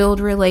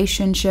 build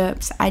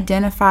relationships,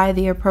 identify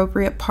the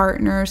appropriate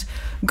partners,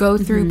 go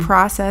through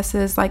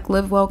processes like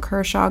Live Well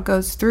Kershaw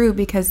goes through,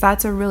 because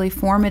that's a really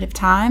formative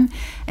time.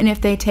 And if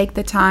they take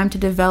the time to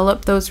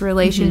develop those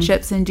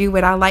relationships and do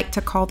what I like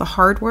to call the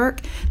hard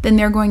work, then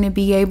they're going to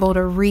be able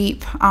to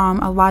reap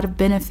a lot of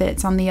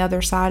benefits on the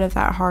other side of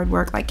that hard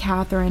work, like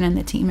Catherine and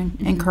the team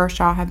in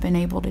Kershaw have been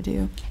able to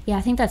do. Yeah,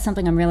 I think that's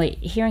something I'm really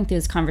hearing through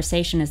this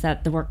conversation, is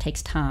that the work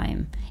takes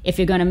time. If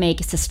you're going to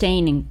make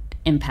sustaining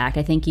impact,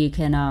 I think you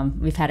can,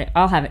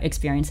 all have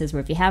experiences where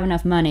if you have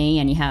enough money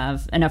and you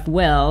have enough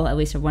will, at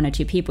least of one or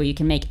two people, you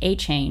can make a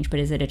change,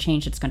 but is it a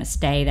change that's going to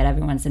stay, that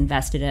everyone's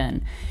invested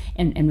in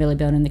and really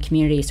building the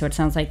community? So it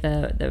sounds like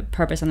the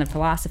purpose and the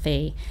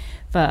philosophy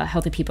for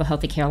Healthy People,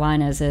 Healthy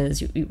Carolinas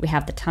is we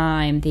have the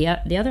time. The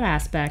other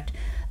aspect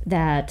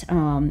that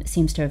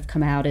seems to have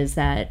come out is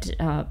that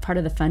part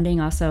of the funding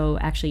also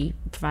actually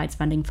provides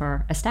funding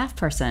for a staff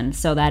person,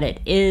 so that it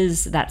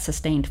is that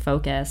sustained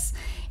focus.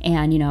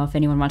 And, if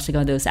anyone wants to go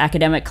to those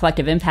academic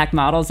collective impact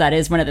models, that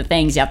is one of the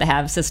things. You have to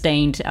have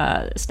sustained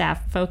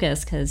staff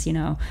focus, because,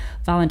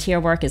 volunteer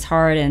work is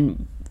hard,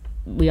 and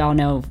we all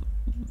know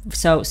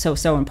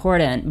so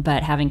important,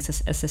 but having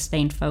a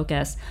sustained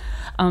focus.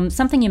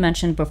 Something you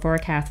mentioned before,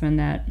 Catherine,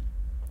 that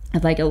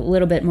I'd like a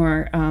little bit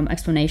more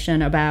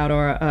explanation about,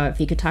 or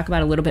if you could talk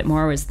about a little bit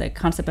more, was the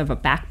concept of a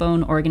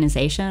backbone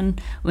organization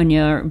when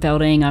you're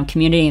building a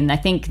community. And I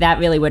think that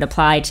really would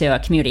apply to a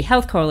community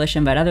health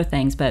coalition, but other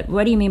things. But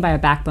what do you mean by a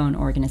backbone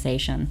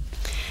organization?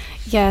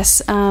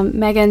 Yes,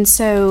 Megan,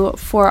 so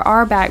for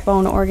our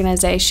backbone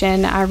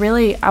organization, I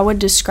would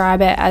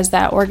describe it as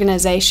that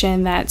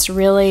organization that's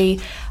really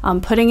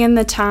putting in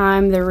the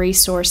time, the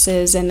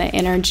resources, and the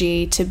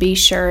energy to be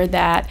sure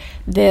that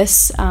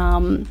this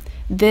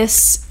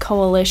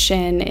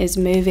coalition is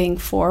moving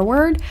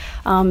forward.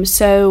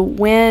 So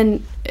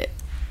when,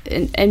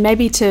 and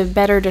maybe to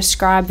better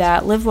describe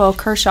that, Live Well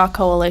Kershaw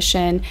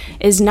Coalition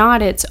is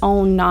not its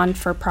own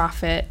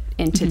non-for-profit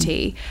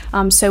entity.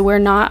 So we're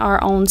not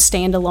our own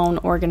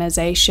standalone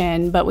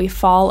organization, but we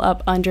fall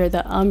up under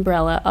the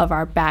umbrella of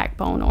our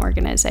backbone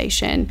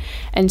organization.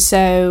 And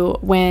so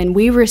when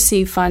we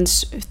receive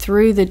funds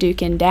through the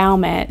Duke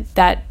Endowment,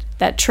 that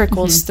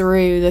trickles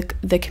through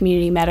the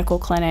community medical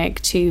clinic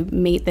to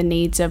meet the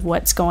needs of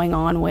what's going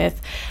on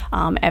with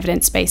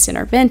evidence-based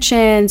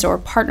interventions or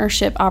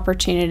partnership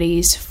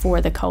opportunities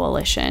for the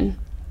coalition.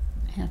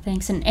 Yeah,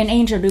 thanks. And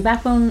Angel, do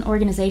backbone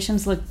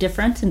organizations look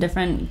different in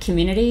different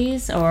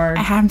communities, or?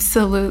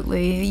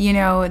 Absolutely.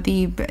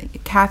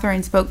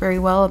 Catherine spoke very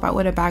well about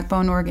what a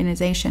backbone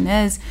organization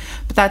is,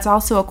 but that's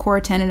also a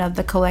core tenet of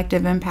the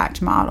collective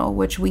impact model,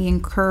 which we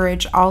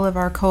encourage all of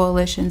our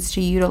coalitions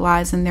to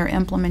utilize in their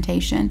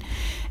implementation.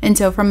 And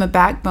so from a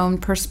backbone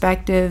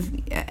perspective,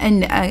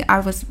 and I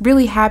was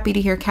really happy to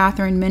hear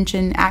Catherine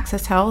mention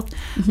Access Health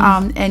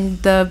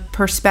and the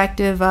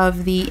perspective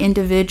of the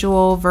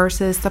individual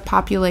versus the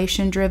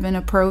population-driven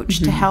approach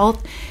to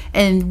health.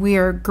 And we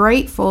are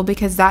grateful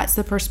because that's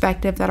the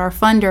perspective that our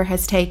funder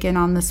has taken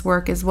on this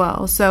work as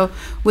well. So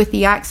with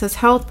the Access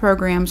Health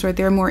programs, where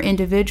they're more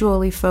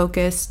individually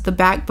focused, the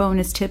backbone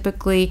is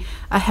typically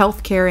a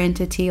healthcare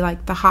entity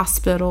like the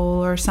hospital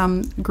or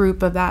some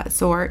group of that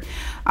sort.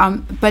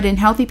 But in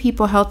Healthy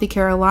People, Healthy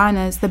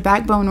Carolinas, the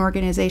backbone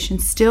organization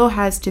still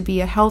has to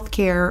be a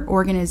healthcare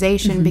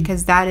organization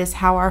because that is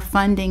how our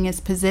funding is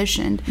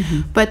positioned.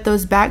 But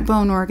those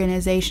backbone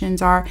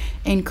organizations are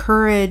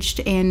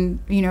encouraged and,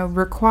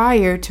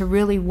 required to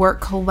really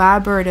work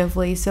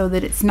collaboratively so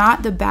that it's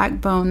not the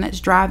backbone that's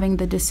driving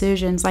the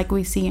decisions like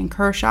we see in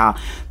Kershaw,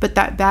 but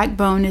that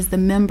backbone is the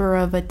member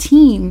of a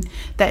team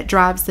that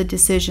drives the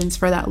decisions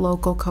for that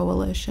local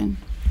coalition.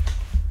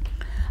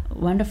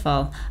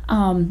 Wonderful.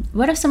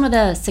 What are some of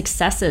the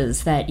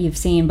successes that you've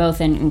seen both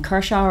in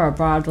Kershaw or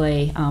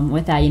broadly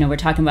with that? We're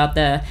talking about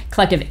the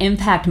collective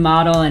impact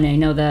model, and I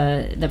know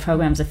the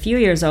program's a few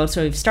years old,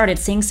 so we've started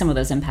seeing some of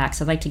those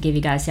impacts. I'd like to give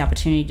you guys the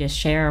opportunity to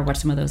share what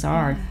some of those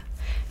are.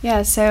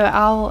 Yeah,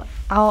 so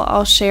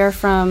I'll share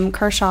from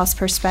Kershaw's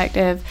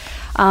perspective.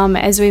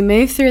 As we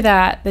move through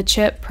the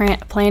CHIP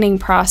planning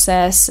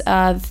process,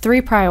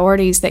 3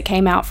 priorities that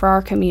came out for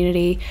our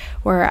community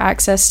were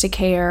access to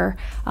care,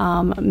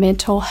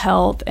 mental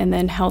health, and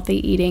then healthy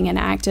eating and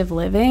active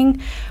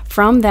living.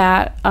 From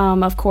that,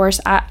 of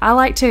course, I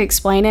like to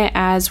explain it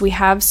as we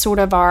have sort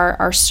of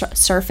our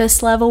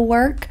surface level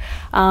work,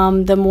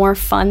 the more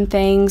fun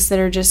things that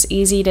are just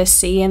easy to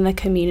see in the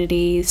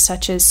community,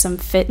 such as some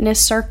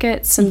fitness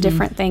circuits, some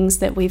different things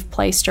that we've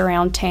placed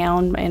around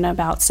town in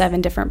about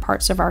 7 different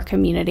parts of our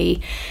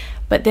community.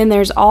 But then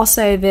there's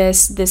also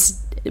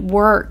this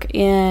work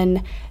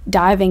in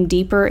diving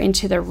deeper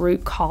into the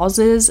root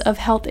causes of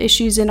health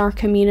issues in our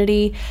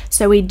community.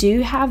 So we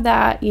do have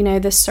that,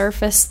 the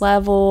surface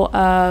level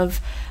of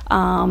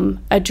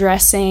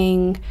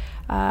addressing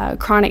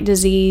chronic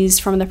disease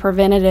from the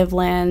preventative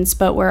lens,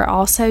 but we're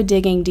also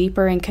digging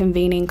deeper and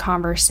convening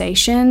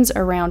conversations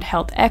around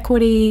health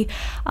equity,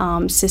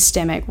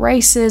 systemic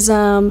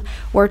racism.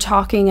 We're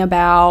talking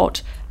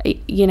about,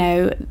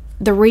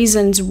 the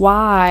reasons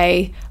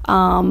why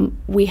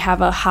we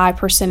have a high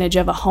percentage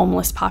of a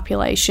homeless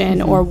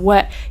population, or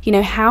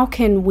how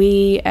can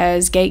we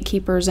as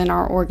gatekeepers in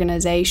our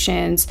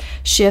organizations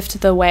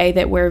shift the way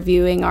that we're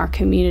viewing our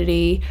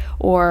community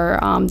or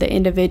the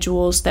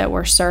individuals that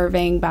we're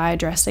serving by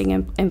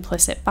addressing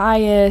implicit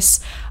bias,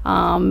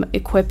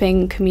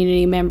 equipping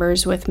community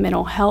members with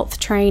mental health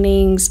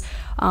trainings,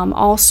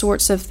 all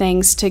sorts of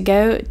things to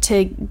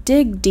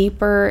dig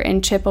deeper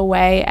and chip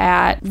away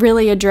at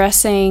really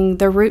addressing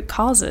the root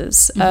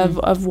causes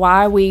of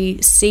why we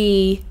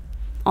see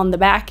on the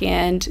back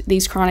end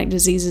these chronic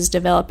diseases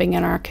developing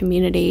in our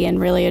community, and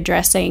really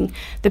addressing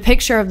the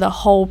picture of the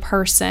whole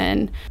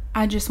person.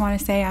 I just want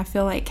to say I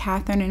feel like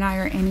Catherine and I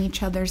are in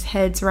each other's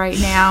heads right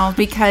now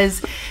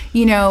because,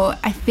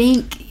 I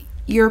think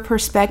your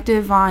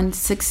perspective on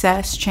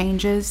success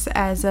changes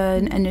as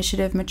an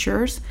initiative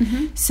matures.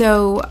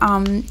 So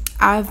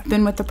I've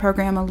been with the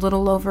program a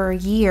little over a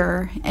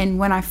year, and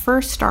when I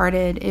first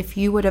started, if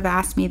you would have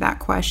asked me that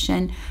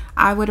question,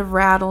 I would have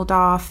rattled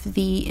off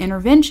the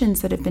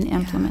interventions that have been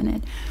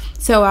implemented.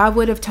 So I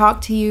would have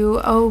talked to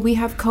you, we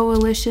have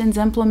coalitions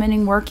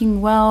implementing,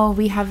 working well,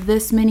 we have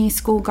this many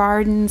school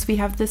gardens, we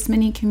have this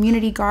many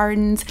community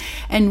gardens,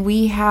 and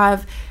we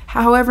have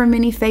however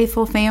many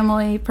faithful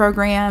family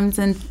programs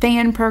and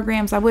FAN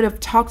programs. I would have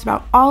talked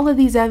about all of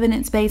these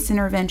evidence-based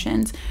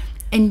interventions.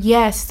 And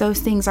yes, those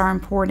things are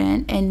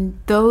important, and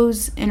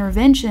those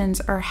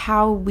interventions are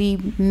how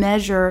we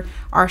measure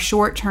our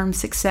short-term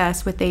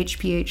success with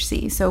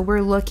HPHC. So we're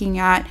looking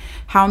at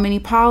how many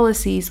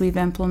policies we've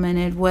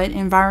implemented, what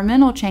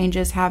environmental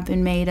changes have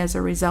been made as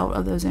a result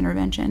of those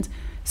interventions.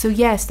 So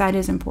yes, that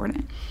is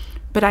important.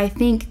 But I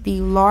think the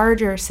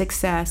larger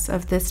success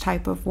of this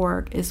type of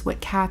work is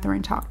what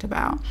Catherine talked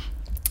about.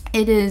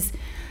 It is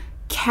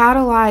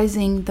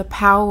catalyzing the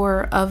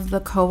power of the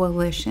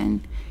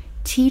coalition,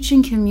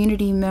 teaching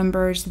community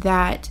members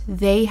that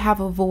they have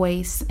a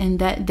voice and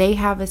that they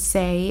have a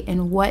say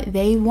in what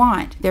they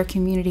want their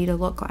community to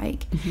look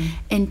like,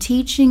 and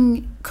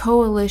teaching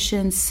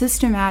coalitions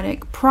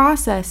systematic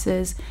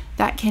processes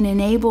that can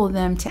enable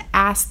them to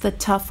ask the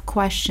tough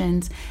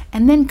questions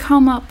and then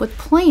come up with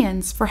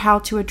plans for how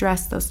to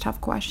address those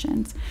tough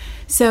questions.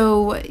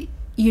 So,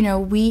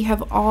 we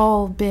have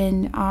all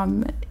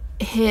been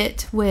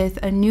hit with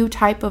a new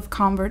type of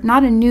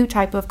not a new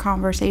type of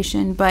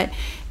conversation, but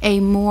a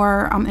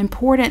more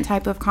important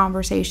type of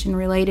conversation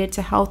related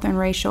to health and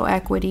racial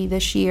equity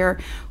this year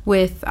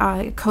with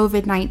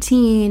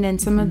COVID-19 and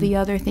some of the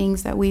other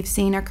things that we've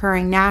seen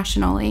occurring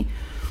nationally.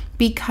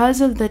 Because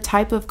of the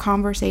type of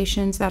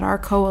conversations that our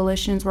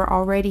coalitions were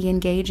already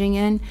engaging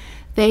in,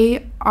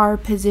 they are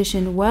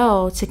positioned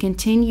well to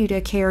continue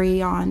to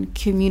carry on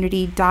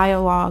community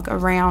dialogue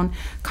around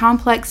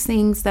complex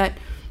things that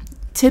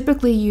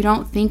typically you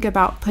don't think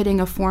about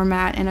putting a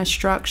format and a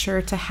structure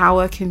to how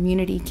a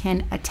community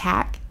can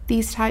attack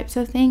these types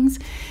of things.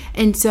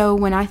 And so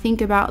when I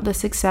think about the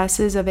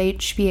successes of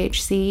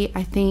HPHC,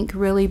 I think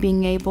really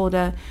being able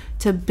to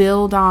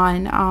build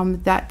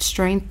on that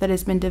strength that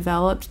has been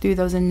developed through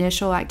those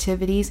initial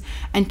activities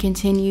and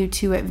continue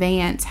to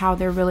advance how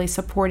they're really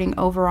supporting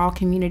overall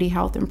community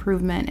health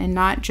improvement and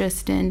not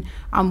just in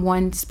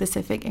one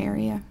specific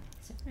area.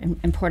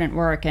 Important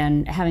work,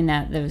 and having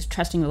those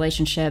trusting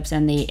relationships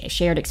and the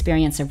shared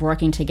experience of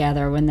working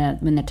together when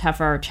the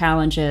tougher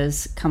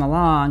challenges come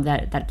along,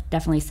 that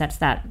definitely sets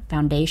that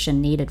foundation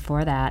needed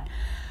for that.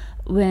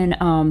 When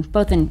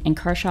both in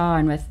Kershaw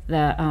and with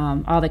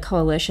all the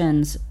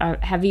coalitions,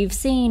 have you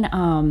seen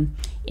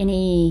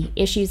any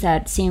issues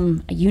that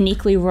seem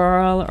uniquely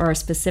rural or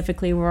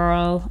specifically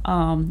rural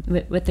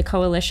with the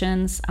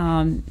coalitions?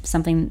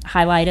 Something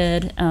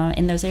highlighted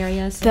in those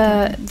areas?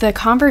 The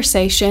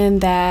conversation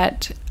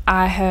that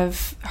I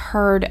have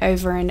heard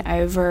over and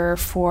over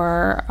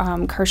for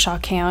Kershaw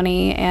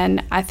County,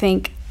 and I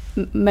think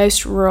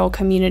most rural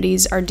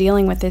communities are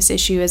dealing with this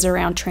issue, is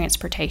around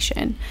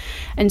transportation.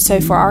 And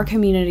so for our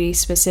community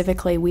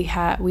specifically, we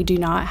do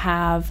not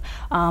have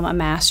a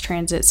mass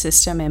transit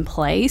system in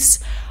place.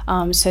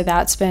 So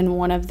that's been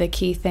one of the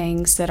key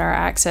things that our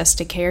Access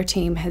to Care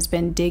team has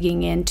been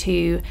digging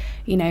into,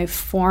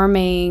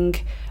 forming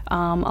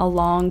a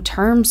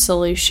long-term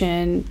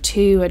solution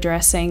to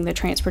addressing the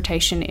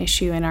transportation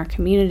issue in our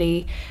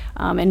community.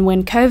 And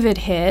when COVID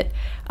hit,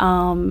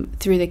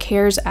 through the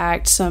CARES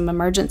Act, some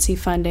emergency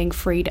funding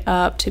freed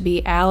up to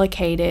be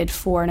allocated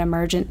for an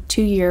emergent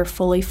 2-year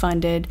fully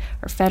funded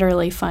or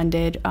federally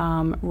funded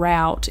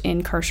route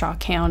in Kershaw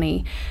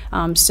County.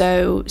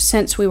 So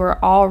since we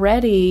were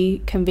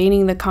already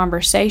convening the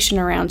conversation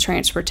around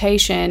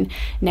transportation,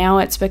 now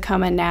it's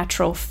become a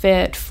natural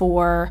fit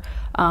for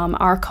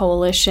our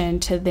coalition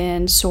to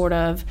then sort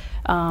of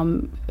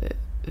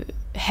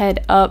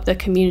head up the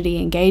community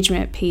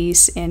engagement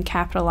piece in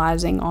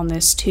capitalizing on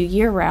this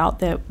 2-year route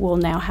that we'll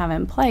now have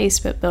in place,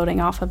 but building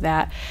off of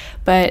that.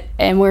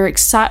 And we're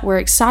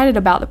excited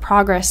about the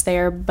progress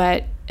there,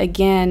 but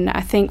again,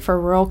 I think for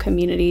rural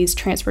communities,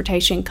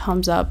 transportation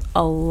comes up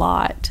a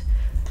lot.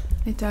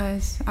 It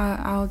does.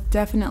 I'll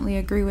definitely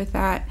agree with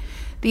that.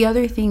 The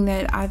other thing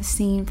that I've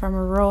seen from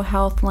a rural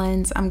health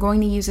lens, I'm going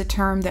to use a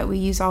term that we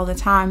use all the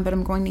time, but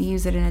I'm going to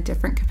use it in a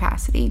different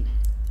capacity.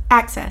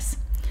 Access.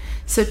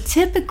 So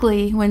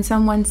typically when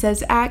someone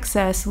says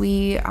access,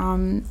 we,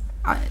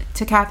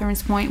 to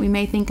Catherine's point, we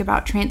may think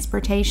about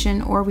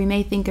transportation or we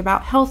may think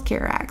about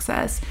healthcare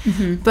access.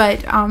 Mm-hmm.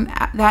 But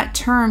that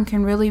term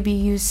can really be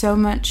used so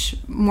much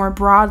more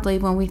broadly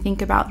when we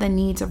think about the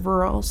needs of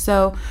rural.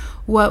 So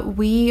what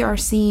we are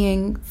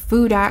seeing,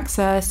 food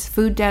access,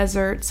 food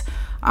deserts,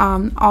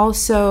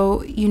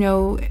 also,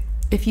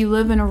 if you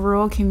live in a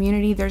rural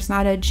community, there's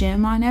not a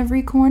gym on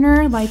every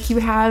corner like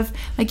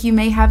you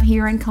may have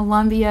here in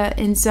Columbia.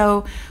 And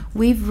so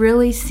we've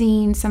really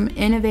seen some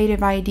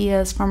innovative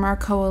ideas from our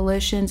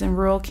coalitions and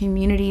rural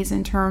communities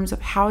in terms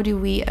of how do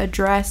we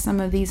address some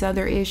of these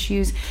other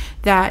issues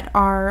that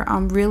are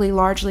really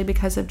largely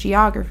because of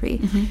geography.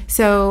 Mm-hmm.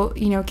 So,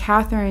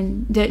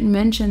 Catherine didn't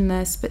mention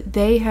this, but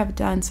they have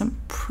done some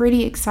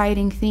pretty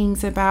exciting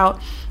things about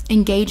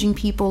engaging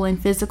people in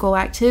physical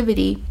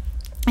activity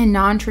in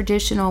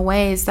non-traditional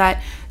ways that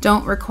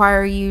don't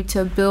require you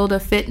to build a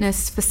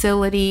fitness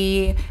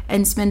facility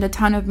and spend a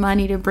ton of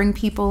money to bring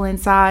people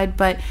inside,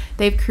 but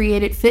they've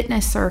created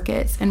fitness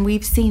circuits. And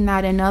we've seen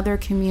that in other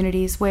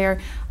communities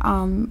where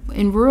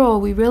in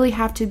rural, we really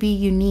have to be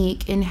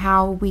unique in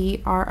how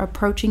we are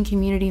approaching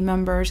community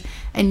members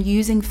and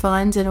using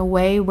funds in a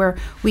way where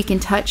we can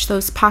touch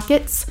those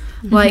pockets,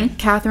 mm-hmm. like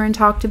Catherine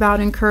talked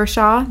about in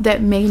Kershaw,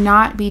 that may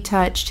not be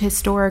touched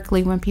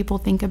historically when people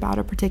think about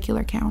a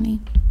particular county.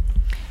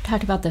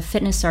 Talked about the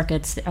fitness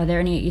circuits. Are there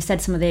any, you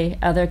said some of the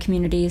other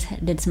communities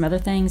did some other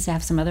things,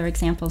 have some other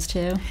examples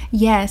too?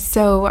 Yes,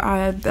 so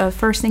the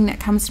first thing that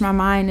comes to my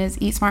mind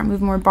is Eat Smart,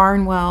 Move More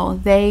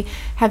Barnwell. They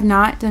have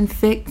not done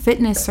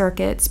fitness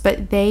circuits,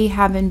 but they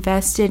have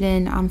invested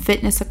in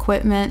fitness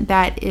equipment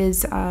that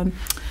is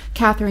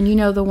Catherine, you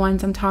know the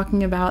ones I'm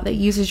talking about, that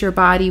uses your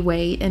body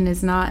weight and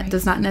does not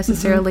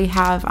necessarily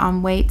mm-hmm.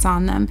 have weights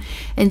on them.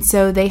 And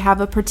so they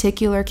have a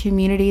particular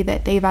community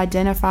that they've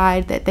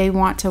identified that they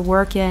want to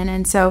work in,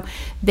 and so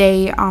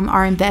they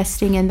are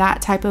investing in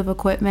that type of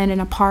equipment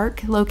in a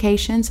park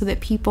location so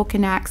that people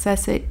can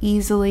access it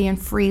easily and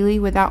freely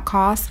without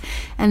cost.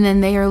 And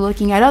then they are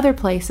looking at other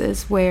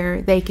places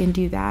where they can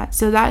do that.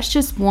 So that's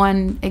just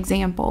one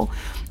example.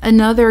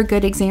 Another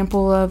good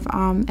example of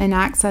an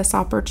access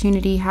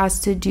opportunity has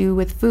to do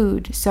with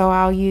food. So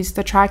I'll use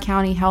the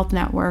Tri-County Health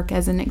Network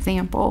as an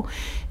example.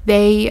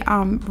 They,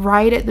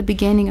 right at the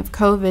beginning of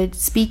COVID,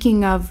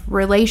 speaking of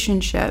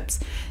relationships,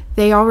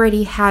 they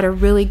already had a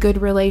really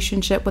good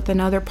relationship with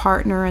another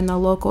partner in the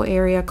local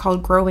area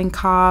called Growing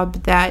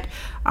Cobb that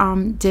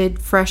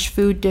did fresh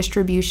food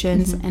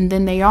distributions. Mm-hmm. And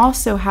then they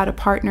also had a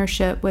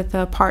partnership with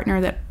a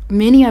partner that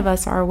many of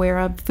us are aware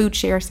of, Food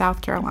Share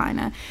South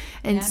Carolina.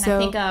 And I so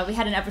think we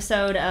had an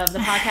episode of the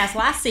podcast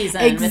last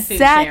season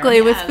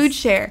exactly with Food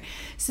Share.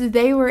 So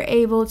they were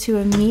able to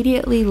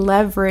immediately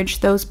leverage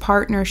those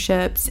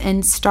partnerships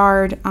and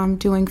start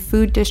doing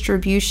food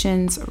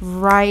distributions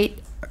right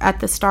at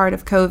the start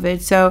of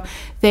COVID. So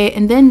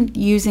and then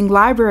using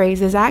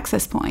libraries as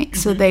access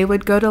points. So they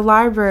would go to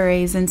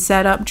libraries and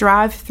set up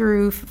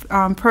drive-through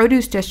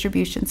produce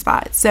distribution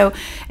spots. So,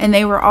 and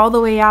they were all the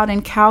way out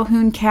in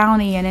Calhoun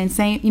County and in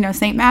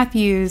St.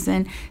 Matthews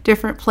and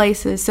different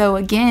places. So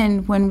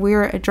again, when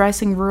we're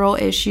addressing rural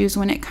issues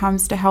when it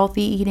comes to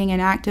healthy eating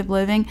and active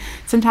living,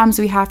 sometimes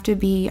we have to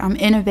be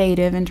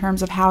innovative in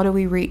terms of how do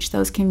we reach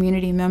those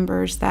community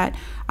members that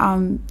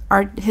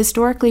are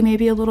historically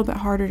maybe a little bit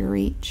harder to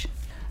reach.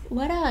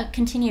 What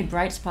continued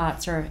bright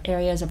spots or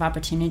areas of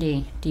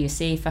opportunity do you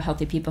see for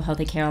Healthy People,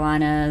 Healthy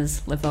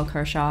Carolinas, Live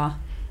Kershaw?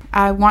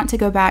 I want to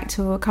go back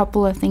to a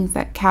couple of things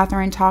that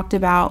Catherine talked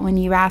about when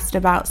you asked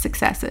about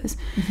successes.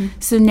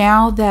 So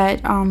now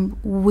that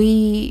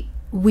we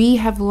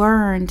have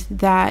learned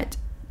that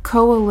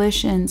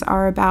coalitions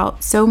are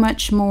about so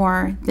much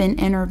more than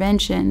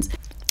interventions,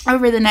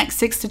 over the next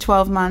 6 to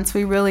 12 months,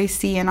 we really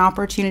see an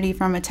opportunity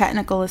from a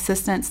technical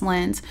assistance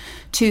lens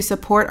to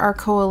support our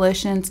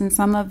coalitions in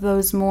some of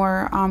those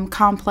more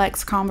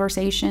complex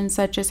conversations,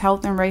 such as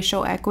health and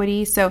racial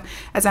equity. So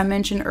as I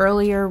mentioned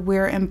earlier,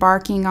 we're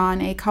embarking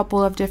on a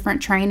couple of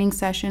different training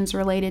sessions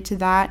related to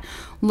that,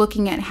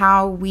 looking at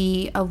how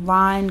we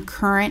align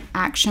current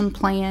action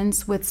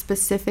plans with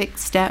specific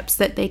steps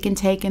that they can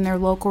take in their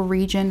local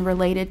region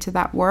related to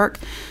that work.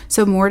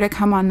 So more to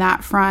come on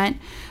that front.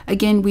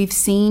 Again, we've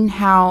seen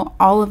how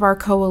all of our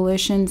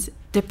coalitions,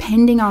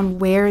 depending on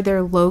where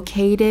they're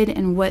located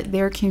and what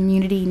their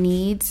community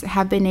needs,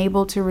 have been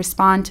able to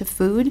respond to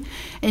food.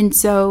 And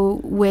so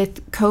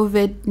with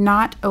COVID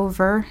not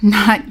over,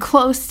 not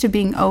close to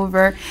being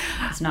over.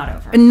 It's not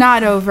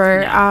over.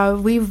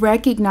 No. We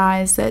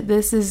recognize that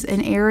this is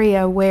an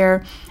area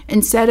where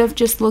instead of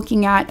just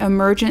looking at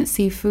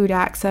emergency food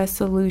access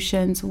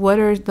solutions, what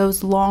are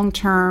those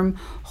long-term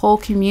whole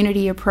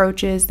community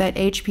approaches that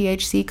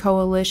HPHC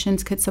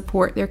coalitions could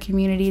support their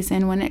communities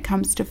in when it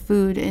comes to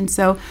food? And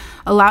so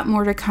a lot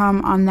more to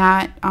come on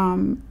that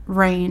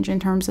range in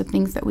terms of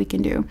things that we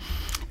can do.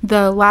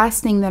 The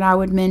last thing that I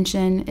would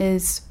mention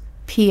is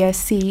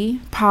PSC,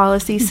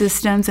 Policy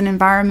Systems and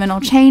Environmental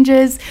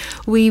Changes.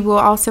 We will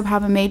also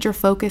have a major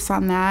focus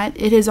on that.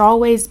 It has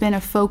always been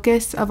a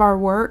focus of our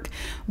work,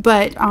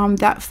 but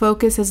that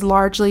focus has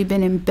largely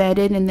been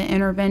embedded in the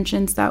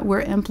interventions that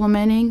we're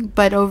implementing.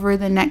 But over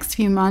the next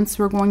few months,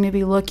 we're going to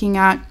be looking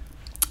at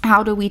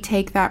how do we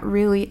take that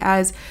really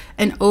as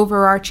an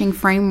overarching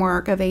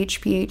framework of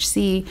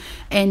HPHC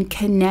and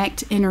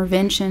connect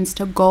interventions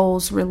to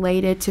goals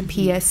related to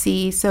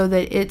PSC so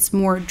that it's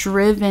more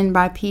driven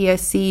by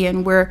PSC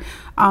and we're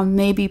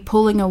maybe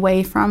pulling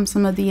away from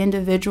some of the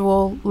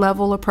individual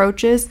level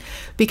approaches,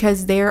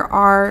 because there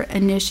are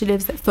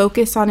initiatives that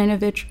focus on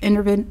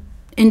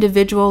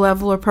individual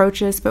level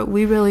approaches, but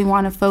we really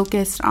want to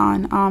focus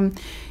on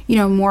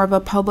more of a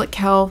public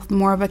health,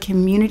 more of a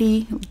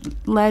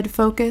community-led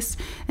focus.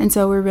 And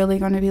so we're really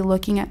going to be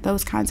looking at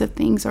those kinds of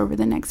things over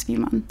the next few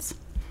months.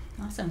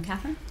 Awesome.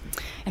 Catherine?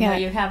 I know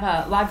you have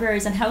a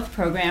Libraries and Health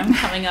program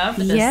coming up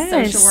with a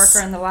social worker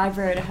in the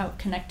library to help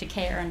connect to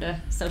care and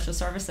to social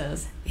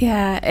services.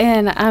 Yeah,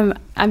 and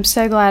I'm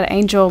so glad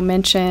Angel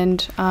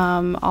mentioned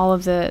all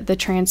of the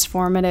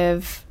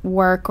transformative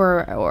work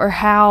or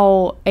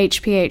how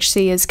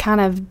HPHC has kind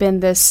of been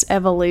this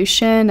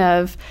evolution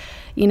of,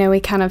 we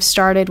kind of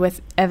started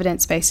with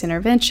evidence-based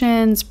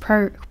interventions,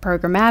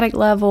 programmatic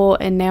level,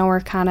 and now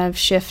we're kind of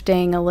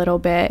shifting a little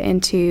bit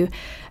into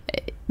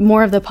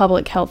more of the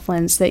public health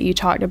lens that you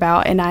talked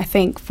about. And I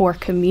think for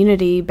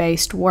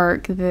community-based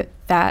work,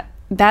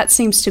 that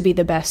seems to be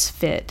the best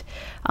fit.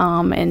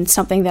 And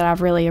something that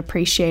I've really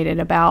appreciated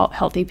about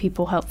Healthy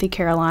People, Healthy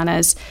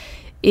Carolinas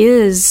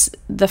is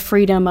the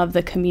freedom of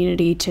the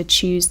community to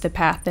choose the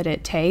path that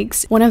it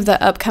takes. One of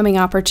the upcoming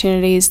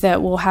opportunities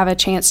that we'll have a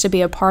chance to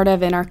be a part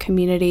of in our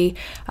community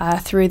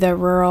through the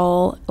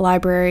Rural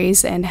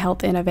Libraries and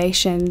Health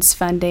Innovations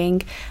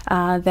funding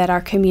that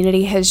our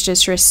community has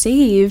just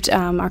received,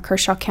 our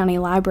Kershaw County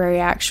Library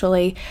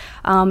actually,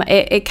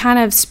 it kind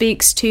of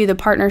speaks to the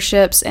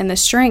partnerships and the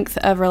strength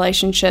of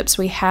relationships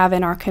we have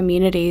in our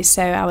community.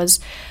 So I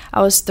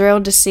was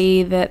thrilled to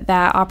see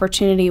that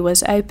opportunity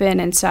was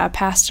open, and so I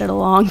passed it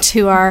along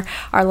to our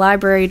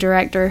library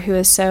director, who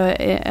is so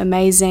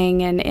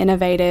amazing and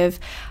innovative.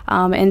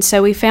 And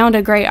so we found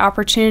a great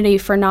opportunity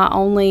for not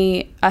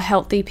only a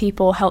Healthy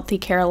People, Healthy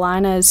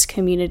Carolinas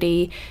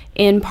community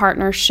in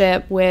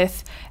partnership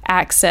with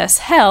access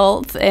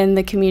health in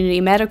the community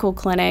medical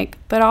clinic,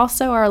 but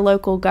also our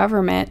local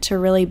government to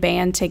really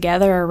band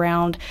together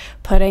around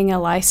putting a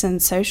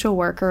licensed social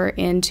worker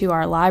into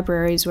our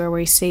libraries, where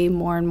we see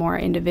more and more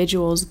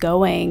individuals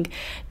going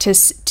to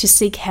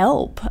seek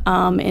help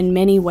in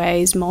many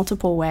ways,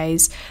 multiple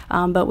ways,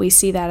 but we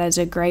see that as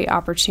a great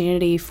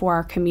opportunity for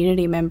our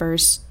community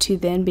members to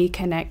then be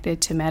connected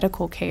to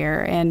medical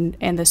care and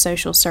the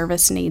social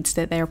service needs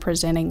that they're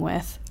presenting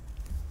with.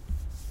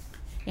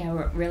 Yeah,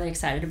 we're really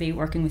excited to be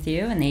working with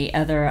you and the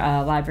other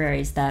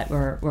libraries that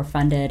were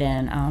funded.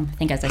 And I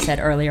think, as I said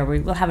earlier,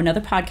 we will have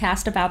another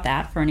podcast about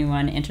that for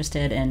anyone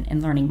interested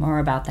in learning more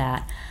about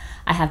that.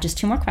 I have just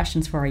 2 more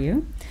questions for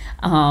you.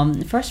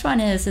 The first one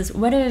is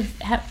what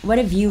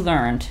have you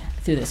learned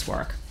through this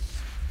work?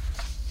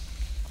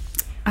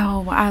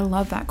 Oh, I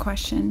love that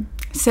question.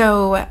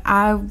 So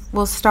I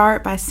will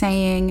start by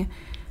saying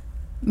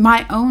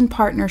my own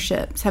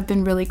partnerships have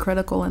been really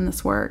critical in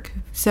this work.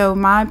 So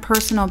my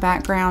personal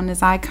background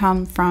is I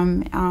come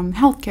from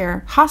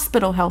healthcare,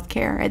 hospital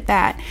healthcare at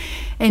that.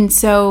 And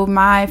so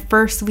my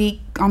first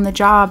week on the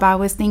job, I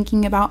was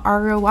thinking about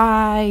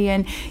ROI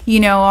and,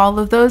 all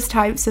of those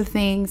types of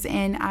things.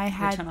 And I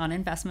had return on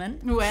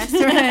investment.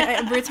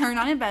 Return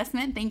on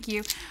investment. Thank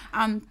you.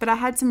 But I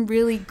had some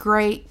really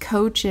great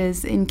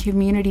coaches in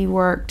community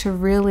work to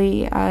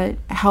really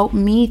help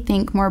me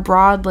think more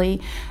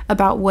broadly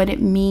about what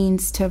it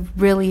means to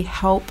really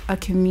help a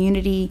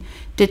community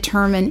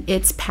determine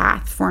its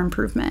path for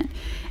improvement.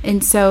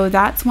 And so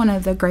that's one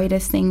of the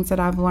greatest things that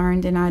I've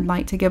learned, and I'd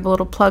like to give a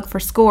little plug for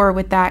SCORE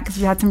with that, because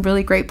we had some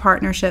really great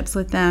partnerships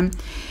with them.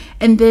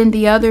 And then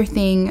the other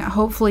thing,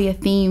 hopefully a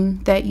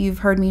theme that you've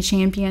heard me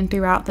champion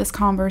throughout this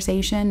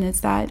conversation,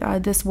 is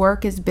that this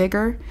work is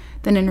bigger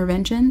than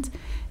interventions.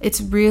 It's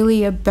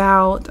really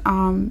about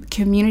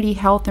community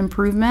health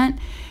improvement.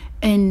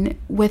 And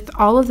with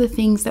all of the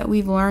things that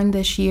we've learned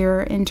this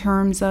year in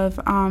terms of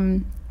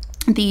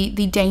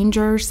the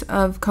dangers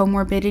of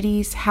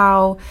comorbidities,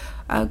 how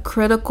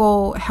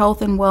critical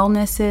health and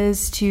wellness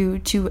is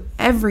to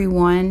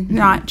everyone,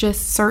 not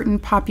just certain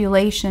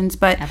populations,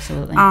 but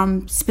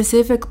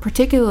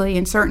particularly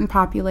in certain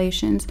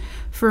populations.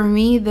 For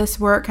me, this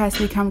work has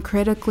become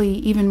critically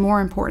even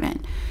more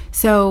important.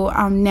 So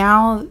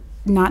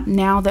not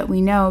now that we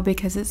know,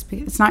 because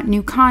it's not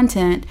new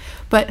content,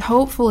 but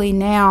hopefully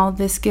now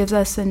this gives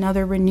us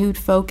another renewed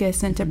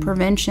focus into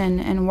prevention,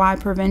 and why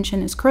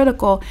prevention is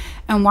critical,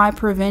 and why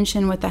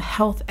prevention with a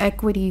health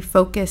equity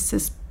focus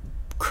is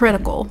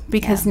critical,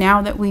 because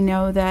now that we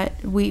know that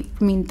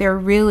there are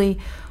really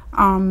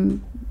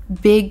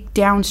big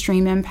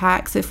downstream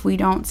impacts if we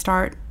don't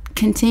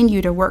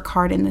continue to work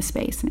hard in this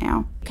space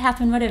now.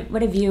 Catherine,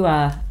 what have you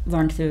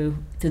learned through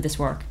this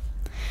work?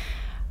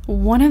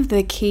 One of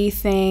the key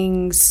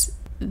things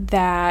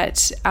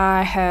that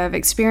I have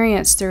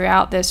experienced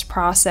throughout this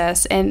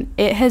process, and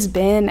it has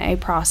been a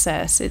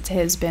process, it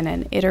has been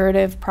an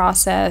iterative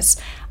process.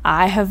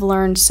 I have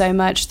learned so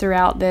much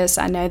throughout this.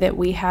 I know that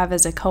we have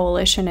as a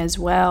coalition as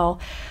well.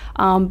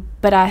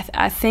 But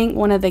I think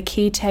one of the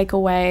key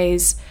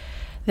takeaways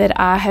that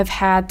I have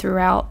had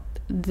throughout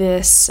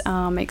this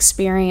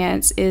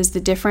experience is the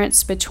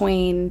difference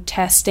between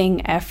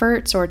testing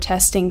efforts or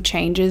testing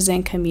changes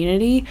in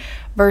community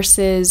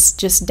versus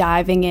just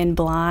diving in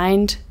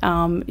blind,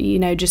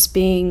 just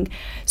being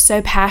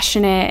so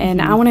passionate and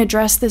I want to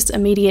address this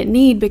immediate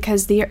need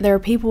because there are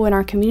people in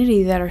our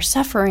community that are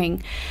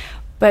suffering,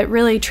 but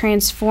really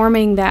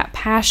transforming that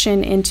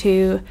passion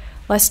into,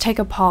 let's take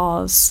a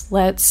pause.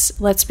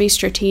 Let's be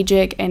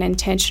strategic and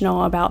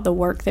intentional about the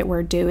work that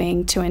we're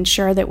doing to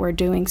ensure that we're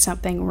doing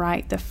something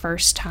right the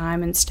first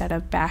time instead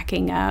of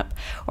backing up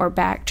or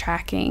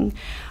backtracking.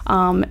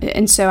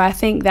 And so I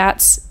think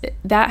that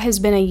has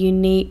been a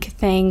unique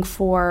thing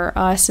for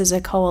us as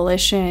a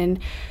coalition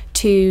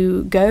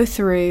to go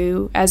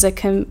through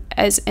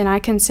and I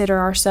consider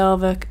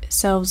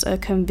ourselves a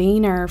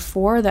convener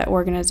for the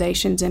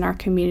organizations in our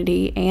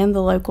community and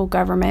the local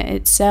government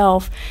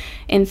itself,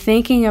 in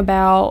thinking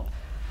about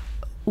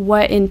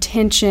what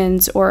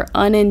intentions or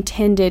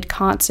unintended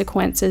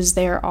consequences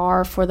there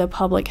are for the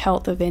public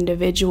health of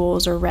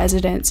individuals or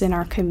residents in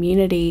our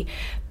community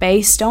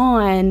based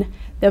on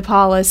the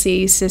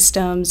policy,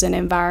 systems, and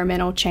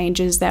environmental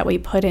changes that we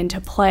put into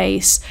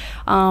place.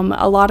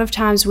 A lot of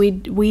times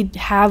we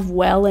have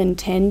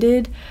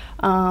well-intended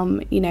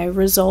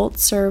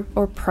results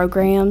or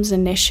programs,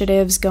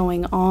 initiatives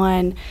going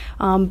on,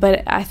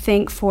 but I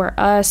think for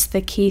us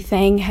the key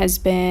thing has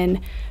been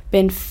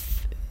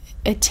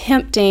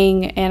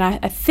attempting, and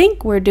I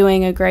think we're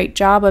doing a great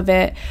job of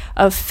it,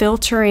 of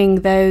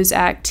filtering those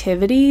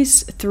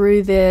activities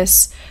through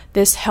this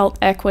health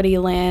equity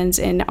lens,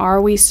 and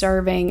are we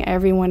serving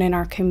everyone in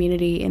our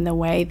community in the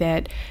way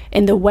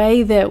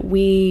that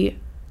we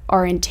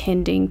are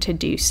intending to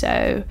do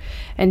so.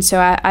 And so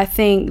I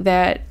think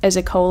that as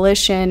a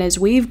coalition, as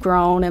we've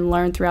grown and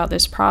learned throughout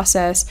this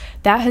process,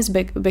 that has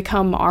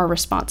become our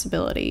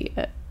responsibility.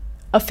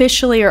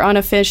 officially or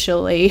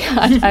unofficially,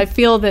 I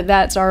feel that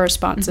that's our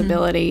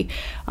responsibility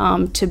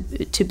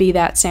to be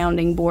that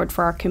sounding board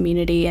for our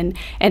community and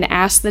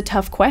ask the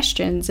tough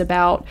questions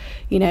about,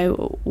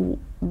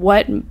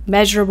 what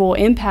measurable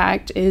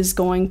impact is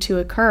going to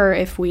occur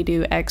if we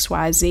do X,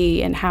 Y,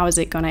 Z, and how is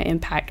it going to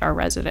impact our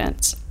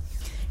residents?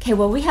 Okay,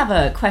 well, we have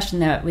a question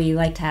that we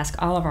like to ask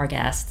all of our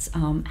guests.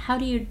 How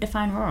do you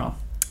define rural?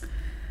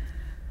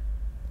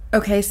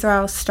 Okay, so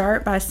I'll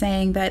start by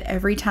saying that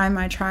every time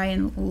I try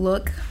and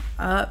look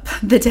up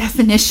the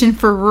definition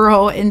for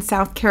rural in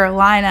South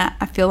Carolina,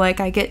 I feel like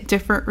I get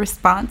different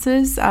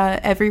responses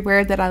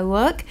everywhere that I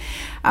look.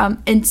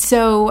 And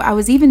so I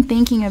was even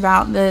thinking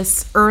about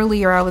this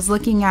earlier. I was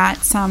looking at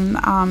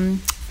some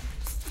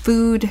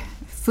food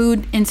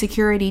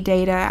insecurity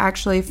data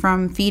actually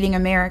from Feeding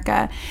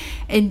America.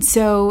 And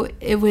so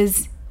it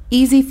was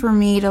easy for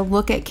me to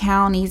look at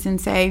counties and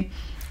say,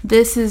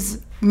 this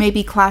is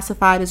maybe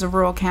classified as a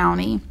rural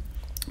county.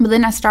 But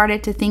then I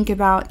started to think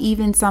about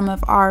even some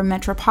of our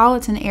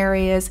metropolitan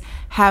areas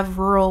have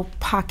rural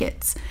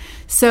pockets.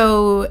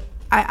 So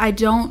I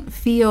don't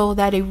feel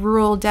that a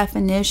rural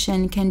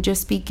definition can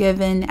just be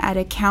given at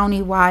a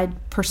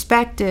county-wide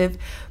perspective.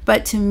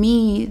 But to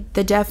me,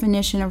 the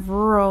definition of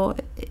rural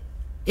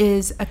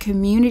is a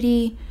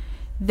community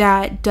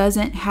that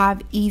doesn't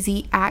have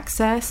easy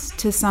access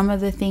to some of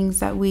the things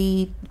that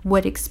we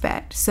would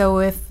expect. So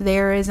if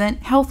there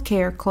isn't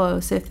healthcare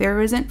close, if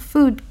there isn't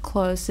food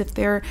close, if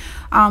there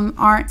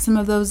aren't some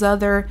of those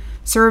other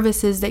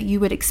services that you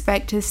would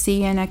expect to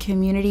see in a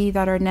community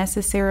that are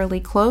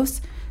necessarily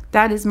close,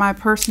 that is my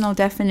personal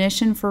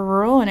definition for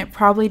rural, and it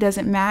probably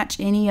doesn't match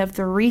any of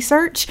the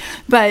research,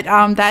 but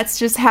that's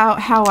just how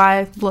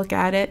I look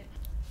at it.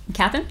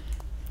 Catherine?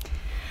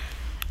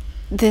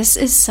 This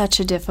is such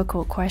a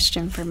difficult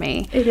question for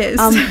me. It is.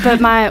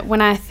 But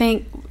when I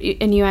think,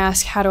 and you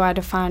ask how do I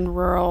define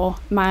rural,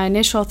 my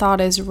initial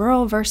thought is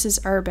rural versus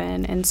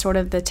urban, and sort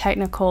of the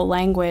technical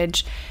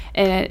language,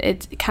 and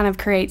it kind of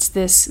creates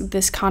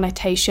this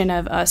connotation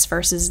of us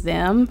versus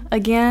them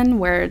again,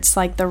 where it's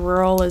like the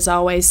rural is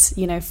always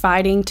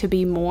fighting to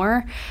be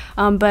more.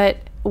 But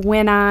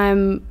when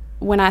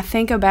I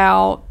think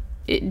about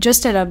it,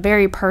 just at a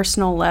very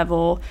personal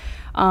level,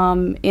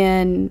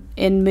 in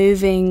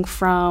moving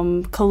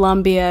from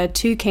Columbia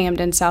to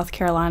Camden, South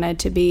Carolina,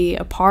 to be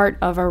a part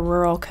of a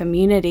rural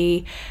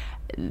community,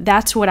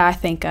 that's what I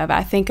think of.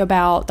 I think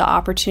about the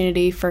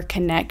opportunity for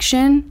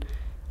connection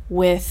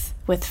with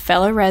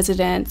fellow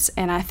residents,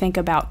 and I think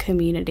about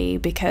community,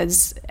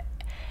 because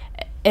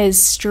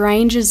as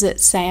strange as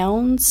it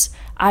sounds,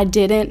 I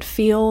didn't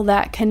feel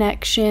that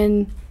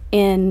connection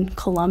in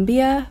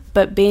Columbia,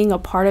 but being a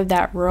part of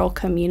that rural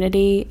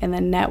community and the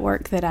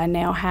network that I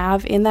now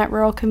have in that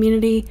rural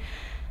community,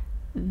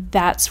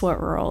 that's what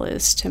rural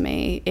is to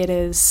me. It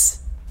is,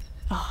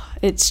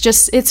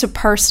 it's a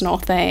personal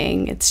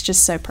thing. It's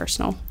just so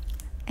personal.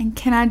 And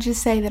can I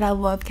just say that I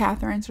love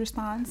Catherine's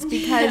response,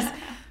 because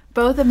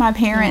both of my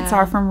parents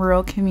are from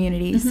rural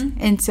communities,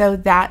 and so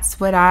that's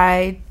what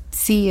I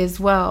see as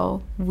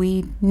well.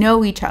 We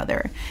know each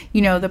other.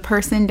 The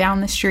person down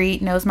the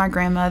street knows my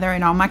grandmother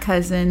and all my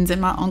cousins and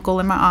my uncle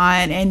and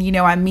my aunt, and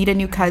I meet a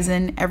new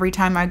cousin every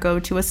time I go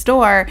to a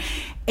store,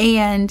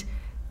 and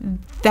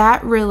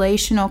that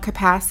relational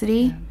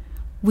capacity,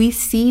 we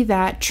see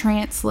that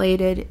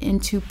translated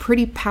into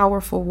pretty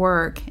powerful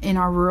work in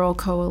our rural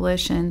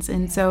coalitions.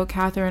 And so,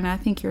 Catherine, I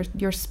think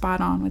you're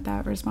spot on with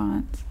that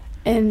response.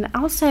 And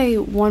I'll say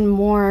one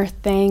more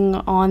thing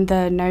on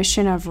the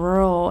notion of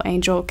rural,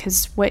 Angel,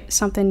 because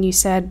something you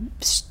said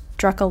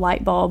struck a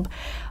light bulb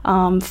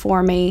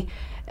for me.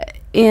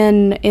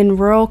 In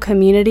rural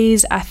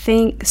communities, I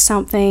think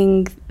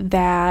something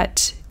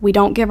that we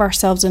don't give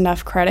ourselves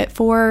enough credit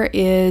for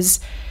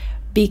is,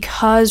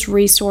 because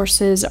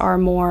resources are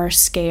more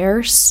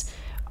scarce,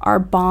 our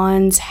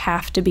bonds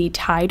have to be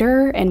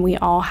tighter, and we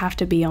all have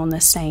to be on the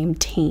same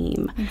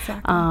team.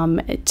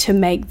 Exactly. To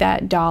make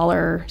that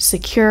dollar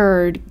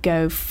secured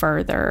go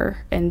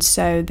further. And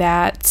so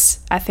I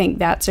think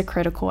that's a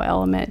critical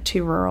element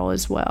to rural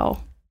as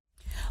well.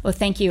 Well,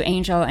 thank you,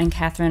 Angel and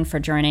Catherine, for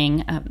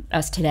joining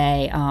us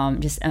today.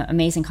 Just an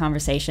amazing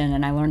conversation,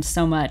 and I learned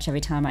so much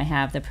every time I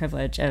have the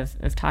privilege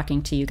of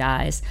talking to you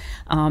guys.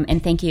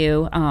 And thank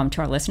you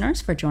to our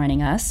listeners for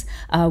joining us.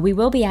 We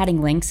will be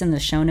adding links in the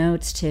show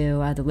notes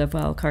to the Live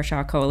Well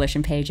Kershaw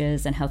Coalition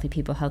pages and Healthy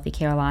People, Healthy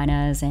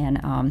Carolinas,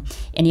 and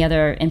any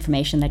other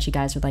information that you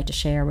guys would like to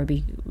share.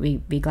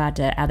 We'd be glad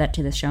to add that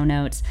to the show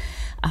notes.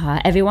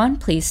 Everyone,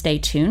 please stay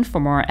tuned for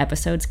more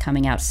episodes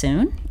coming out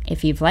soon.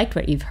 If you've liked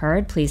what you've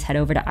heard, please head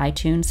over to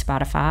iTunes,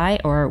 Spotify,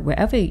 or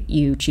wherever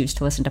you choose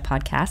to listen to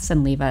podcasts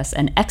and leave us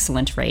an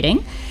excellent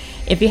rating.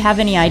 If you have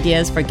any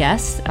ideas for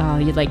guests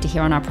you'd like to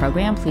hear on our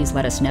program, please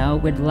let us know.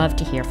 We'd love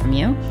to hear from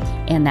you.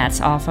 And that's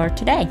all for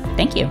today.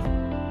 Thank you.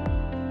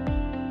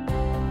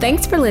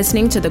 Thanks for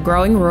listening to the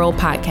Growing Rural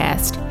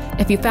podcast.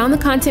 If you found the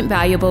content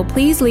valuable,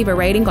 please leave a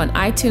rating on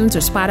iTunes or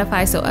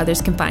Spotify so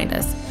others can find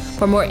us.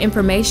 For more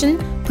information,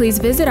 please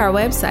visit our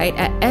website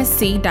at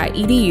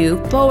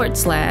sc.edu/rural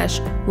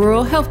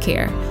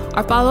healthcare,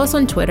 or follow us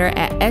on Twitter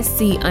at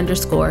SC_CRPH.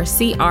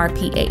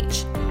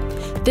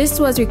 This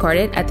was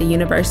recorded at the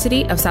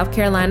University of South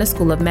Carolina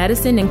School of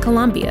Medicine in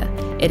Columbia.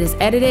 It is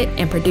edited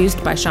and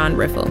produced by Sean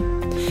Riffle.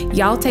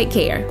 Y'all take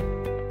care.